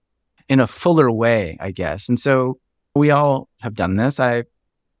fuller way, I guess. And so we all have done this. I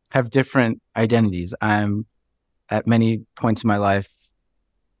have different identities. I'm at many points in my life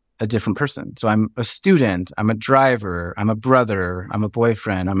a different person. So I'm a student, I'm a driver, I'm a brother, I'm a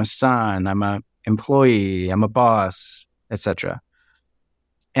boyfriend, I'm a son, I'm a employee, I'm a boss, etc.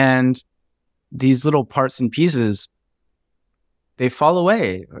 And these little parts and pieces, they fall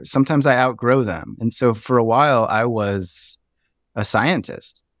away. Sometimes I outgrow them. And so for a while, I was a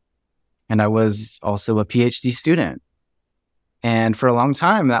scientist and I was also a PhD student. And for a long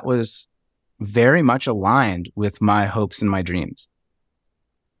time, that was very much aligned with my hopes and my dreams.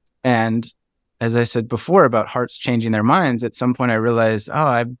 And as I said before about hearts changing their minds, at some point I realized,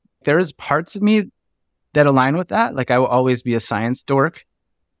 there's parts of me that align with that. Like I will always be a science dork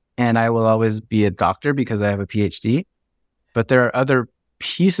and I will always be a doctor because I have a PhD. But there are other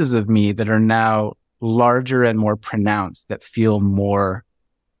pieces of me that are now larger and more pronounced that feel more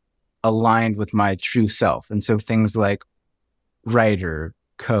aligned with my true self. And so things like writer,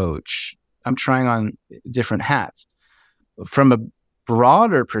 coach, I'm trying on different hats. From a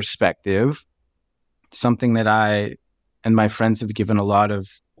broader perspective, something that I and my friends have given a lot of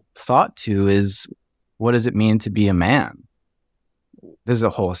thought to is, what does it mean to be a man? This is a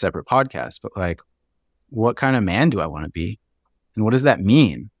whole separate podcast, but like, what kind of man do I want to be? And what does that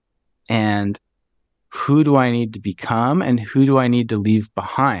mean? And who do I need to become? And who do I need to leave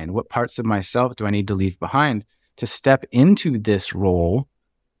behind? What parts of myself do I need to leave behind to step into this role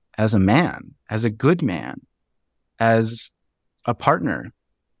as a man, as a good man, as a partner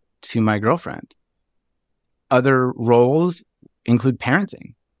to my girlfriend? Other roles include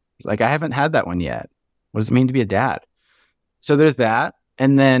parenting. Like I haven't had that one yet. What does it mean to be a dad? So there's that.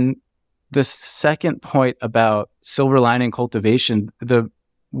 And then the second point about silver lining cultivation, the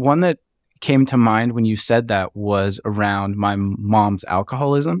one that came to mind when you said that was around my mom's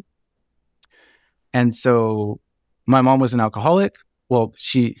alcoholism. And so my mom was an alcoholic. Well,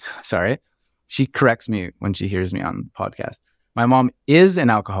 she corrects me when she hears me on the podcast. My mom is an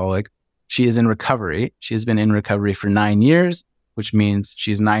alcoholic. She is in recovery. She has been in recovery for 9 years, which means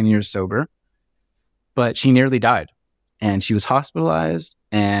she's 9 years sober. But she nearly died. And she was hospitalized.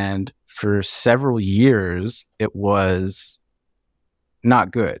 And for several years, it was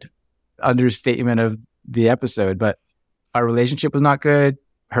not good. Understatement of the episode, but our relationship was not good.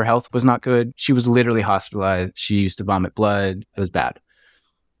 Her health was not good. She was literally hospitalized. She used to vomit blood. It was bad.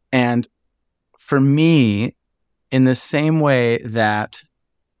 And for me, in the same way that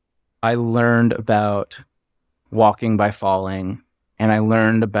I learned about walking by falling, and I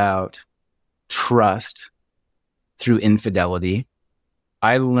learned about trust through infidelity,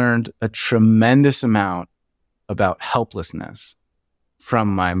 I learned a tremendous amount about helplessness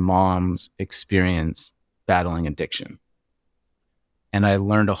from my mom's experience battling addiction. And I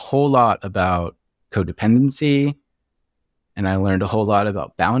learned a whole lot about codependency, and I learned a whole lot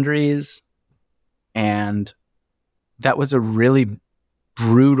about boundaries. And that was a really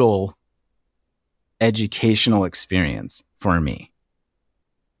brutal educational experience for me.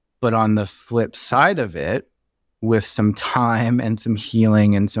 But on the flip side of it, with some time and some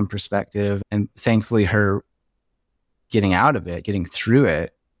healing and some perspective, and thankfully her getting out of it, getting through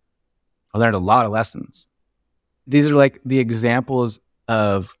it, I learned a lot of lessons. These are like the examples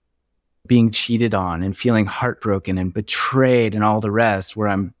of being cheated on and feeling heartbroken and betrayed and all the rest, where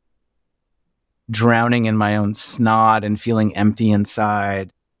I'm drowning in my own snot and feeling empty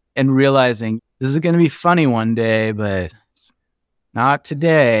inside and realizing this is going to be funny one day, but it's not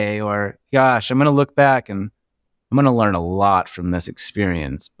today. Or, gosh, I'm going to look back and I'm going to learn a lot from this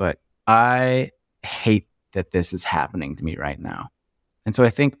experience, but I hate that this is happening to me right now. And so I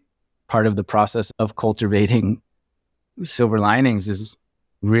think part of the process of cultivating silver linings is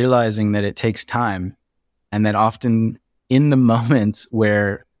realizing that it takes time, and that often in the moments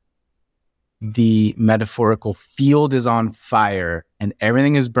where the metaphorical field is on fire and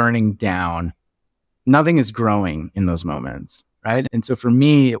everything is burning down, nothing is growing in those moments, right? And so for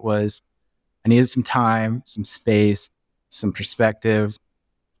me, it was, I needed some time, some space, some perspective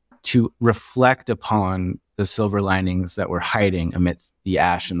to reflect upon the silver linings that were hiding amidst the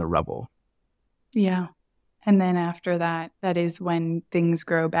ash and the rubble. Yeah. And then after that, that is when things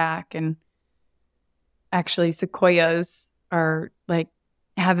grow back. And actually, sequoias are like,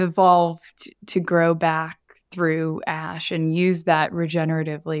 have evolved to grow back through ash and use that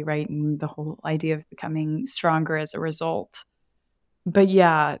regeneratively, right? And the whole idea of becoming stronger as a result. But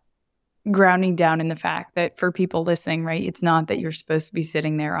yeah, grounding down in the fact that for people listening, right, it's not that you're supposed to be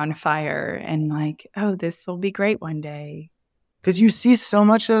sitting there on fire and like, oh, this will be great one day. Because you see so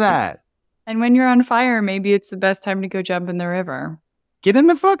much of that. And when you're on fire, maybe it's the best time to go jump in the river. Get in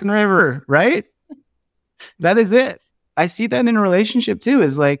the fucking river, right? That is it. I see that in a relationship too,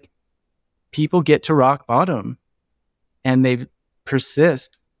 is like people get to rock bottom and they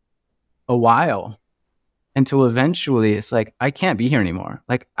persist a while until eventually it's like, I can't be here anymore.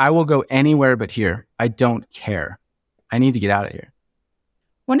 Like, I will go anywhere but here. I don't care. I need to get out of here.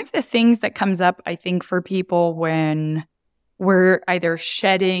 One of the things that comes up, I think, for people when we're either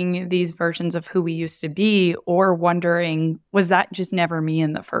shedding these versions of who we used to be or wondering, was that just never me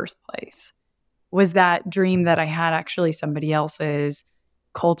in the first place? Was that dream that I had actually somebody else's,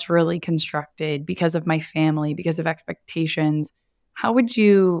 culturally constructed because of my family, because of expectations? How would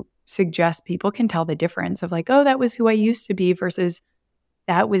you suggest people can tell the difference of like, oh, that was who I used to be versus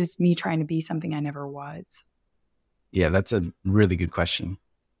that was me trying to be something I never was? Yeah, that's a really good question.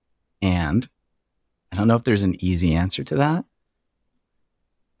 And I don't know if there's an easy answer to that.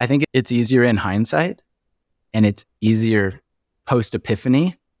 I think it's easier in hindsight, and it's easier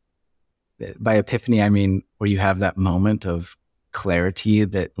post-epiphany. By epiphany, I mean where you have that moment of clarity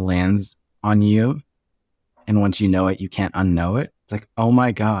that lands on you. And once you know it, you can't unknow it. It's like, oh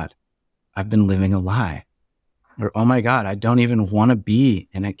my God, I've been living a lie. Or, oh my God, I don't even want to be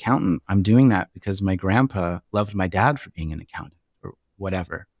an accountant. I'm doing that because my grandpa loved my dad for being an accountant, or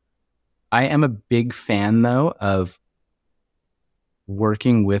whatever. I am a big fan, though, of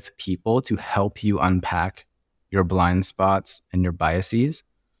working with people to help you unpack your blind spots and your biases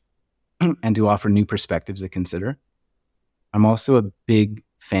and to offer new perspectives to consider. I'm also a big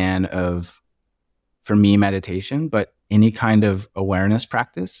fan of, for me, meditation, but any kind of awareness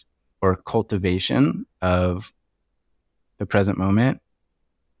practice or cultivation of the present moment.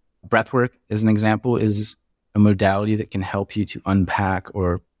 Breathwork, as an example, is a modality that can help you to unpack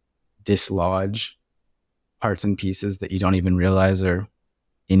or dislodge parts and pieces that you don't even realize are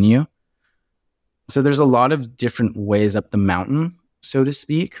in you. So there's a lot of different ways up the mountain, so to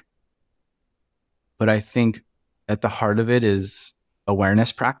speak. But I think at the heart of it is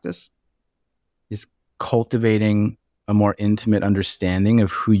awareness practice, is cultivating a more intimate understanding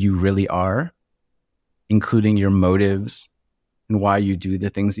of who you really are, including your motives and why you do the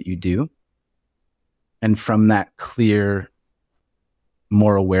things that you do. And from that clear,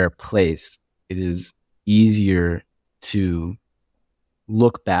 more aware place, it is easier to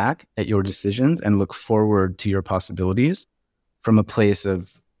look back at your decisions and look forward to your possibilities from a place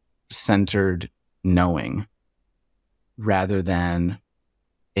of centered knowing rather than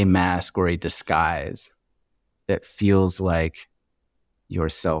a mask or a disguise that feels like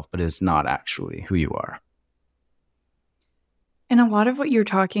yourself but is not actually who you are. And a lot of what you're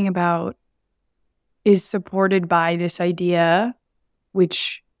talking about is supported by this idea,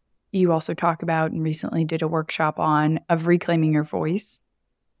 which you also talk about and recently did a workshop on, of reclaiming your voice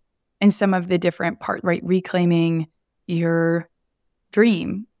and some of the different parts, right? Reclaiming your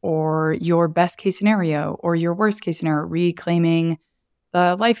dream or your best case scenario or your worst case scenario, reclaiming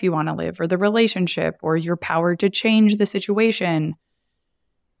the life you want to live or the relationship or your power to change the situation,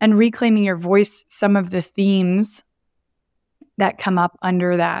 and reclaiming your voice. Some of the themes that come up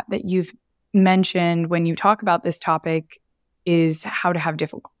under that you've mentioned when you talk about this topic is how to have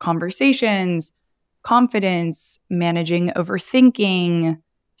difficult conversations, confidence, managing overthinking,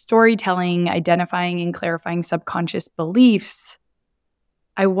 storytelling, identifying and clarifying subconscious beliefs.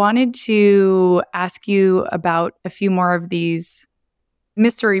 I wanted to ask you about a few more of these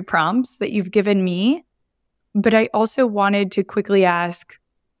mystery prompts that you've given me, but I also wanted to quickly ask,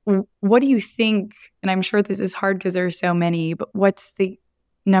 what do you think, and I'm sure this is hard because there are so many, but what's the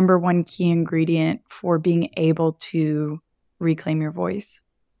number one key ingredient for being able to reclaim your voice?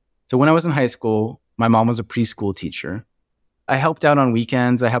 So when I was in high school, my mom was a preschool teacher. I helped out on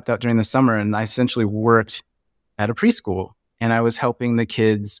weekends. I helped out during the summer, and I essentially worked at a preschool. And I was helping the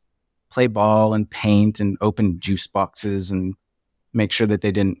kids play ball and paint and open juice boxes and make sure that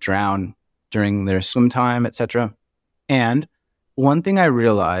they didn't drown during their swim time, etc. And one thing I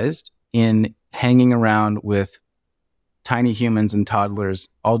realized in hanging around with tiny humans and toddlers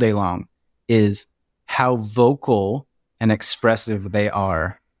all day long is how vocal and expressive they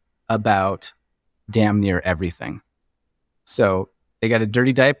are about damn near everything. So they got a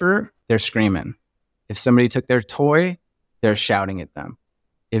dirty diaper, they're screaming. If somebody took their toy, they're shouting at them.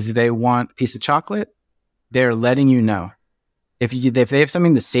 If they want a piece of chocolate, they're letting you know. If they have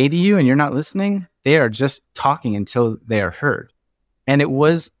something to say to you and you're not listening, they are just talking until they are heard. And it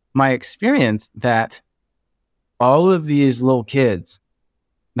was my experience that all of these little kids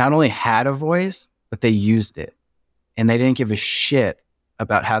not only had a voice, but they used it. And they didn't give a shit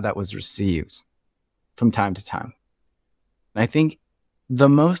about how that was received from time to time. And I think the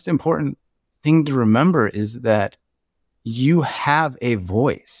most important thing to remember is that you have a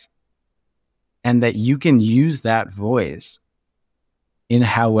voice and that you can use that voice in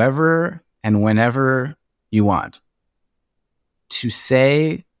however and whenever you want to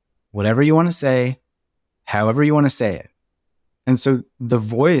say whatever you want to say, however you want to say it. And so the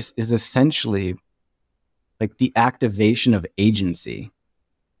voice is essentially like the activation of agency.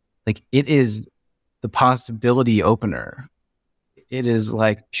 Like it is the possibility opener. It is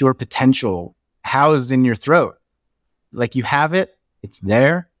like pure potential housed in your throat. Like you have it, it's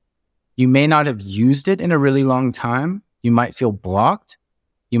there. You may not have used it in a really long time. You might feel blocked.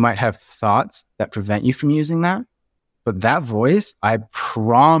 You might have thoughts that prevent you from using that. But that voice, I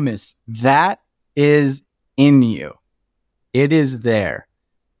promise, that is in you. It is there.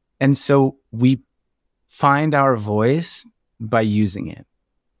 And so we find our voice by using it.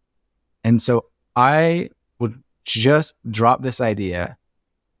 And so I would just drop this idea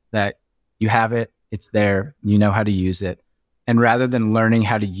that you have it, it's there, you know how to use it. And rather than learning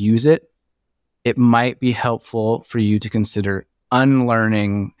how to use it, it might be helpful for you to consider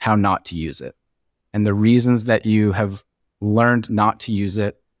unlearning how not to use it. And the reasons that you have learned not to use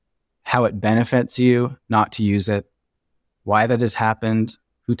it, how it benefits you not to use it, why that has happened,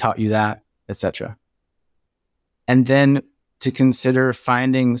 who taught you that, etc. And then to consider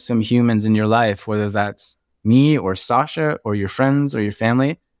finding some humans in your life, whether that's me or Sasha or your friends or your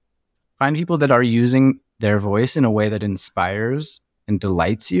family. Find people that are using their voice in a way that inspires and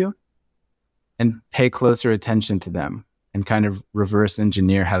delights you, and pay closer attention to them and kind of reverse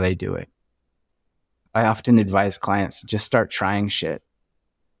engineer how they do it. I often advise clients to just start trying shit.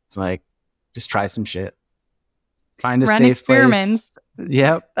 It's like, just try some shit. Find a Run safe experiments. place.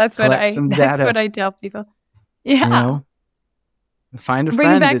 Yep. That's what I tell people. Yeah. You know, find a Bring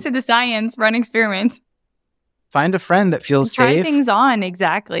friend. it back to the science, run experiments. Find a friend that feels try safe. Try things on,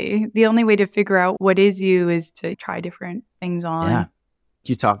 exactly. The only way to figure out what is you is to try different things on. Yeah.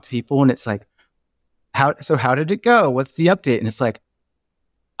 You talk to people and it's like, how did it go? What's the update? And it's like,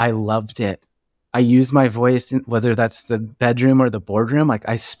 I loved it. I used my voice, whether that's the bedroom or the boardroom. Like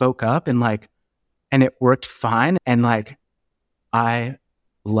I spoke up and it worked fine. And like, I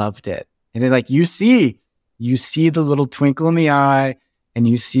loved it. And then like, you see the little twinkle in the eye, and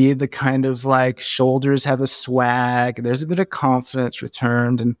you see the kind of like shoulders have a swag. There's a bit of confidence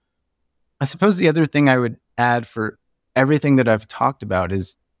returned. And I suppose the other thing I would add for everything that I've talked about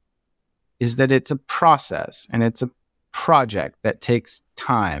is that it's a process and it's a project that takes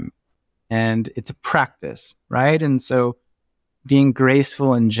time and it's a practice, right? And so being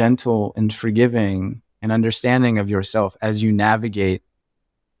graceful and gentle and forgiving and understanding of yourself as you navigate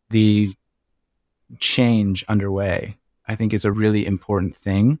the change underway, I think is a really important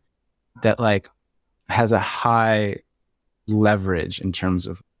thing that like has a high leverage in terms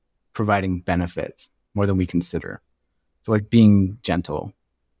of providing benefits more than we consider. So like being gentle,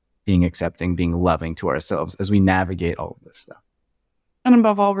 being accepting, being loving to ourselves as we navigate all of this stuff. And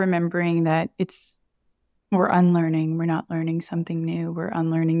above all, remembering that we're unlearning. We're not learning something new. We're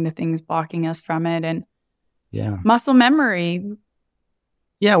unlearning the things blocking us from it. And muscle memory.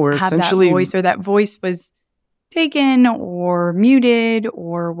 Yeah, we're have that essentially voice, or that voice was taken or muted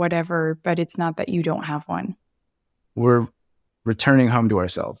or whatever, but it's not that you don't have one. we're returning home to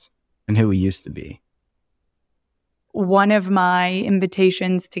ourselves and who we used to be. One of my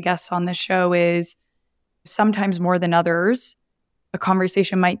invitations to guests on the show is, sometimes more than others, a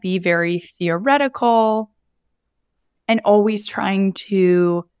conversation might be very theoretical and always trying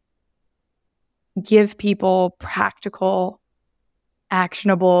to give people practical,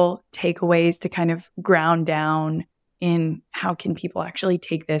 actionable takeaways to kind of ground down in how can people actually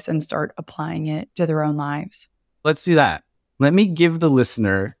take this and start applying it to their own lives. Let's do that. Let me give the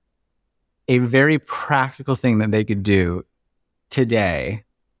listener a very practical thing that they could do today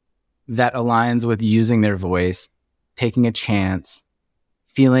that aligns with using their voice, taking a chance,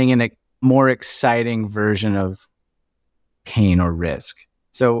 feeling in a more exciting version of pain or risk.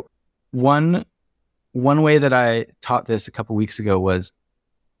 So one way that I taught this a couple weeks ago was,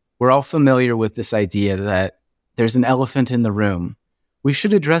 we're all familiar with this idea that there's an elephant in the room. We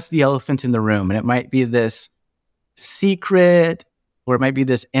should address the elephant in the room. And it might be this secret, or it might be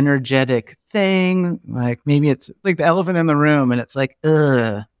this energetic thing. Like maybe it's like the elephant in the room and it's like,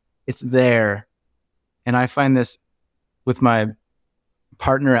 it's there. And I find this with my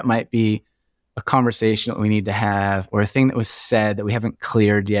partner, it might be a conversation that we need to have, or a thing that was said that we haven't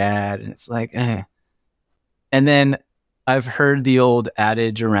cleared yet. And it's like, And then I've heard the old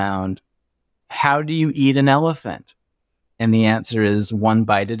adage around, how do you eat an elephant? And the answer is one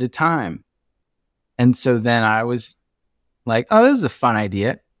bite at a time. And so then I was like, oh, this is a fun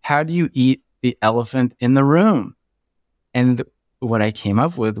idea. How do you eat the elephant in the room? And what I came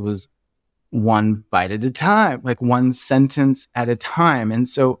up with was one bite at a time, like one sentence at a time. And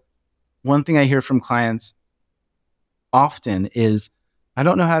so one thing I hear from clients often is, I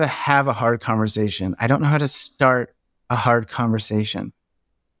don't know how to have a hard conversation. I don't know how to start a hard conversation.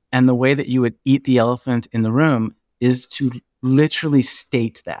 And the way that you would eat the elephant in the room is to literally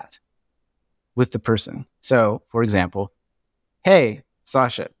state that with the person. So, for example, hey,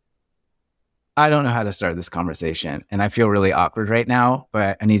 Sasha, I don't know how to start this conversation and I feel really awkward right now,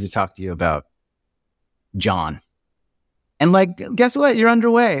 but I need to talk to you about John. And like, guess what? You're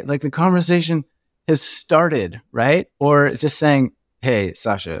underway. Like the conversation has started, right? Or just saying, hey,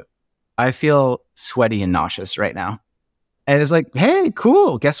 Sasha, I feel sweaty and nauseous right now. And it's like, hey,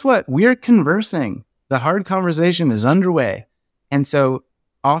 cool. Guess what? We're conversing. The hard conversation is underway. And so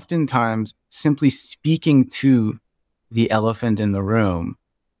oftentimes simply speaking to the elephant in the room,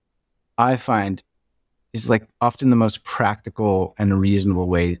 I find is like often the most practical and reasonable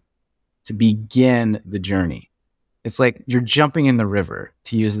way to begin the journey. It's like you're jumping in the river,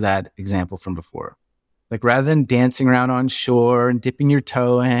 to use that example from before. Like rather than dancing around on shore and dipping your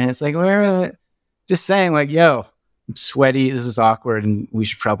toe in, it's like, just saying like, yo, I'm sweaty, this is awkward, and we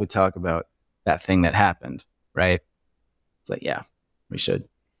should probably talk about that thing that happened, right? It's like, yeah, we should.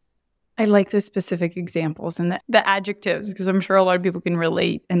 I like the specific examples and the adjectives, because I'm sure a lot of people can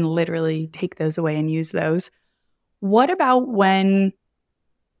relate and literally take those away and use those. What about when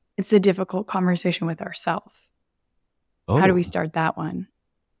it's a difficult conversation with ourselves? Oh, how do we start that one?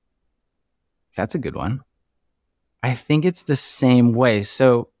 That's a good one. I think it's the same way.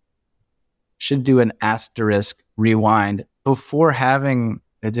 So should do an asterisk rewind before having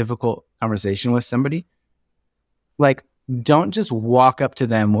a difficult conversation with somebody. Like, don't just walk up to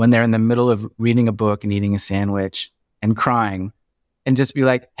them when they're in the middle of reading a book and eating a sandwich and crying and just be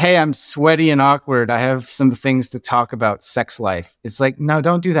like, hey, I'm sweaty and awkward. I have some things to talk about sex life. It's like, no,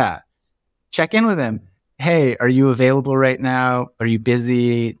 don't do that. Check in with them. Hey, are you available right now? Are you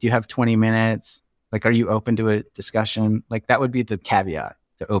busy? Do you have 20 minutes? Like, are you open to a discussion? Like, that would be the caveat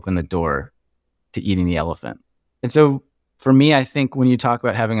to open the door to eating the elephant. And so for me, I think when you talk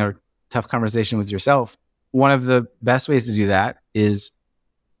about having a tough conversation with yourself, one of the best ways to do that is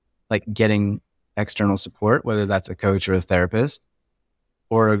like getting external support, whether that's a coach or a therapist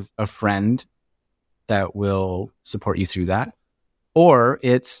or a friend that will support you through that. Or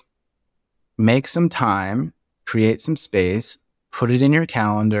it's make some time, create some space, put it in your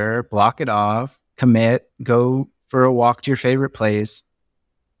calendar, block it off, commit, go for a walk to your favorite place,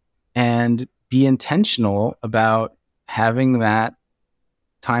 and be intentional about having that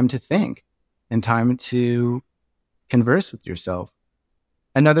time to think and time to converse with yourself.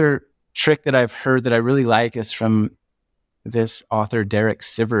 Another trick that I've heard that I really like is from this author, Derek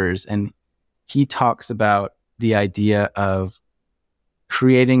Sivers, and he talks about the idea of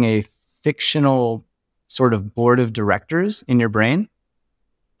creating a fictional sort of board of directors in your brain,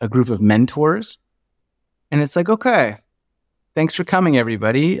 a group of mentors. And it's like, okay, thanks for coming,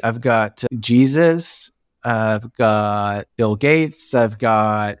 everybody. I've got Jesus, I've got Bill Gates, I've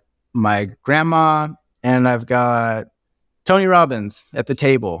got my grandma, and I've got Tony Robbins at the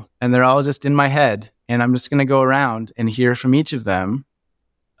table. And they're all just in my head. And I'm just going to go around and hear from each of them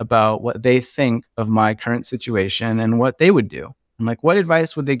about what they think of my current situation and what they would do. I'm like, what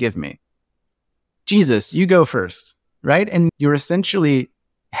advice would they give me? Jesus, you go first, right? And you're essentially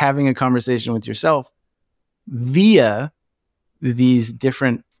having a conversation with yourself via these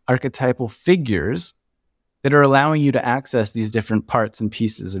different archetypal figures that are allowing you to access these different parts and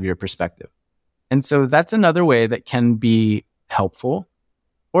pieces of your perspective. And so that's another way that can be helpful,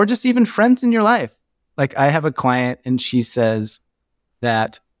 or just even friends in your life. Like I have a client and she says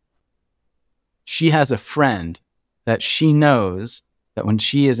that she has a friend that she knows that when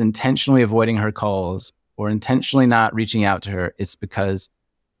she is intentionally avoiding her calls or intentionally not reaching out to her, it's because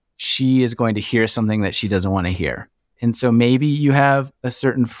she is going to hear something that she doesn't want to hear. And so maybe you have a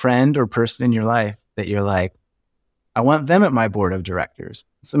certain friend or person in your life that you're like, I want them at my board of directors.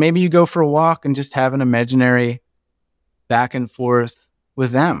 So maybe you go for a walk and just have an imaginary back and forth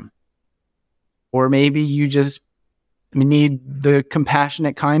with them. Or maybe you just need the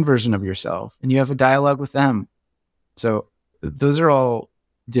compassionate, kind version of yourself and you have a dialogue with them. So those are all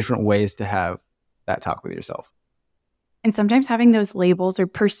different ways to have that talk with yourself. And sometimes having those labels or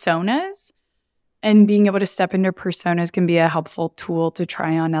personas and being able to step into personas can be a helpful tool to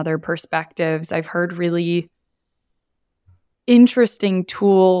try on other perspectives. I've heard really interesting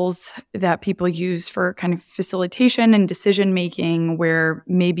tools that people use for kind of facilitation and decision making, where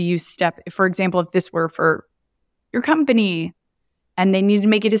maybe you step, for example, if this were for your company and they need to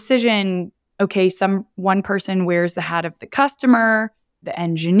make a decision, okay, one person wears the hat of the customer, the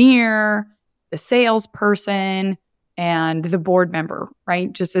engineer, the salesperson, and the board member,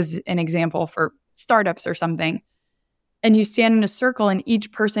 right? Just as an example for startups or something. And you stand in a circle and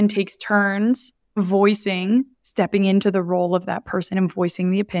each person takes turns stepping into the role of that person and voicing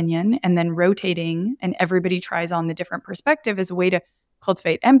the opinion, and then rotating, and everybody tries on the different perspective as a way to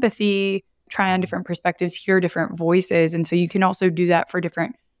cultivate empathy, try on different perspectives, hear different voices. And so you can also do that for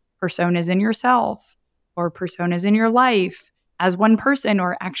different personas in yourself or personas in your life as one person,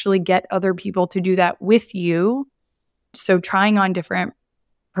 or actually get other people to do that with you. So trying on different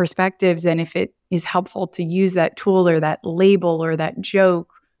perspectives, and if it is helpful to use that tool or that label or that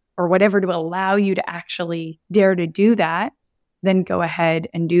joke or whatever to allow you to actually dare to do that, then go ahead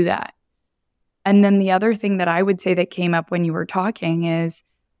and do that. And then the other thing that I would say that came up when you were talking is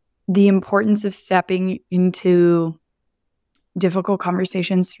the importance of stepping into difficult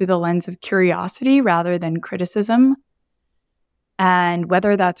conversations through the lens of curiosity rather than criticism. And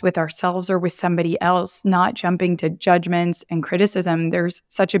whether that's with ourselves or with somebody else, not jumping to judgments and criticism. There's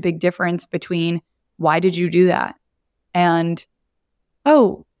such a big difference between, why did you do that? And,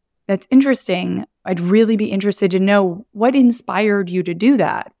 oh, that's interesting. I'd really be interested to know what inspired you to do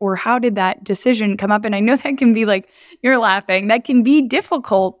that, or how did that decision come up? And I know that can be like, you're laughing, that can be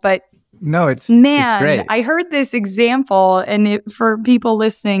difficult, but no, it's great. I heard this example, and for people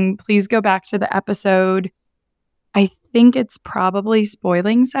listening, please go back to the episode. I think it's probably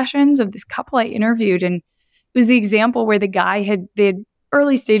Spoiling Sessions of this couple I interviewed. And it was the example where the guy had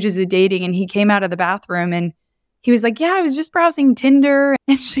early stages of dating, and he came out of the bathroom and he was like, yeah, I was just browsing Tinder.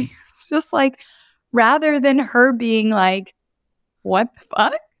 And she was just like, rather than her being like, what the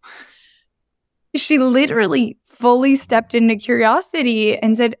fuck? She literally fully stepped into curiosity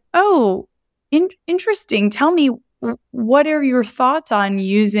and said, oh, interesting. Tell me, what are your thoughts on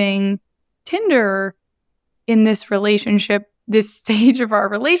using Tinder in this relationship, this stage of our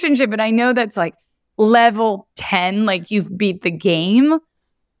relationship? And I know that's like level 10, like you've beat the game,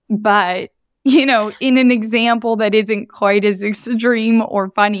 but in an example that isn't quite as extreme or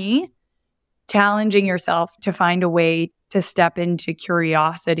funny, challenging yourself to find a way to step into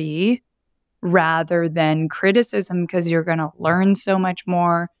curiosity rather than criticism, because you're going to learn so much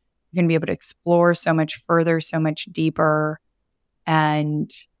more. You're going to be able to explore so much further, so much deeper,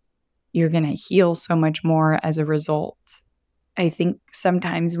 and you're going to heal so much more as a result. I think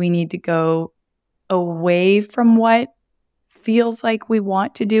sometimes we need to go away from what feels like we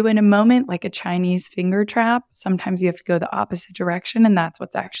want to do in a moment, like a Chinese finger trap. Sometimes you have to go the opposite direction, and that's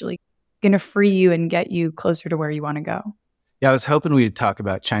what's actually going to free you and get you closer to where you want to go. Yeah, I was hoping we'd talk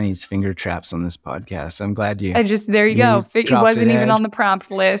about Chinese finger traps on this podcast. I'm glad you. There you go. It wasn't even on the prompt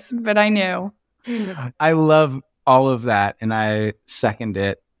list, but I knew. I love all of that, and I second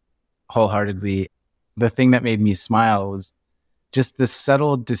it wholeheartedly. The thing that made me smile was just the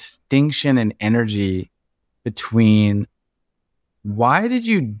subtle distinction and energy between why did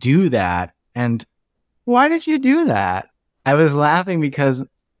you do that and why did you do that? I was laughing because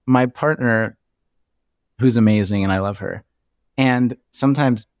my partner, who's amazing and I love her. And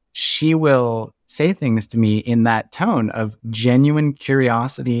sometimes she will say things to me in that tone of genuine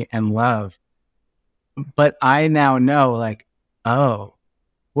curiosity and love. But I now know, like, oh,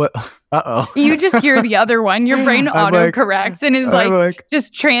 what? Uh-oh. You just hear the other one. Your brain autocorrects and is like,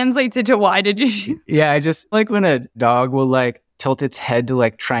 just translates it to why did you? Yeah, I just like when a dog will like tilt its head to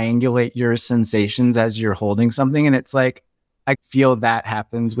like triangulate your sensations as you're holding something. And it's like, I feel that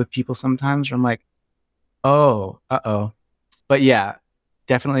happens with people sometimes where I'm like, oh, uh-oh. But yeah,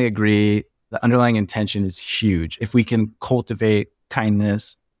 definitely agree. The underlying intention is huge. If we can cultivate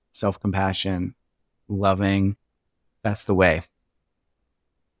kindness, self-compassion, loving, that's the way.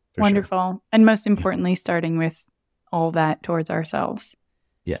 Wonderful. Sure. And most importantly, starting with all that towards ourselves.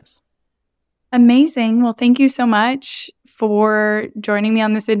 Yes. Amazing. Well, thank you so much for joining me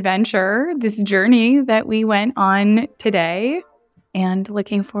on this adventure, this journey that we went on today, and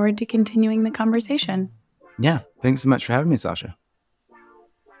looking forward to continuing the conversation. Yeah. Thanks so much for having me, Sasha.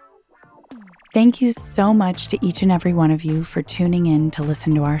 Thank you so much to each and every one of you for tuning in to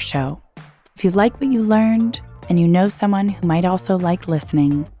listen to our show. If you like what you learned and you know someone who might also like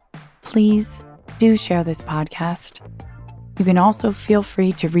listening, please do share this podcast. You can also feel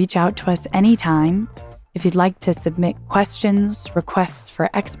free to reach out to us anytime if you'd like to submit questions, requests for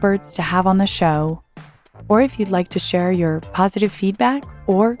experts to have on the show, or if you'd like to share your positive feedback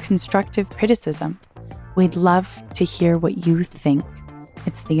or constructive criticism. We'd love to hear what you think.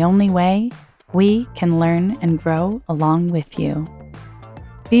 It's the only way we can learn and grow along with you.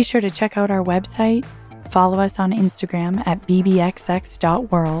 Be sure to check out our website, follow us on Instagram at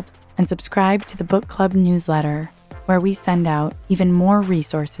bbxx.world, and subscribe to the book club newsletter, where we send out even more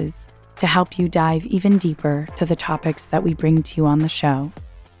resources to help you dive even deeper to the topics that we bring to you on the show.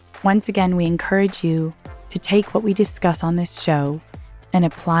 Once again, we encourage you to take what we discuss on this show and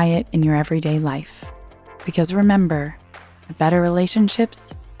apply it in your everyday life. Because remember, better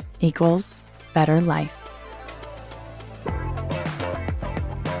relationships equals better life.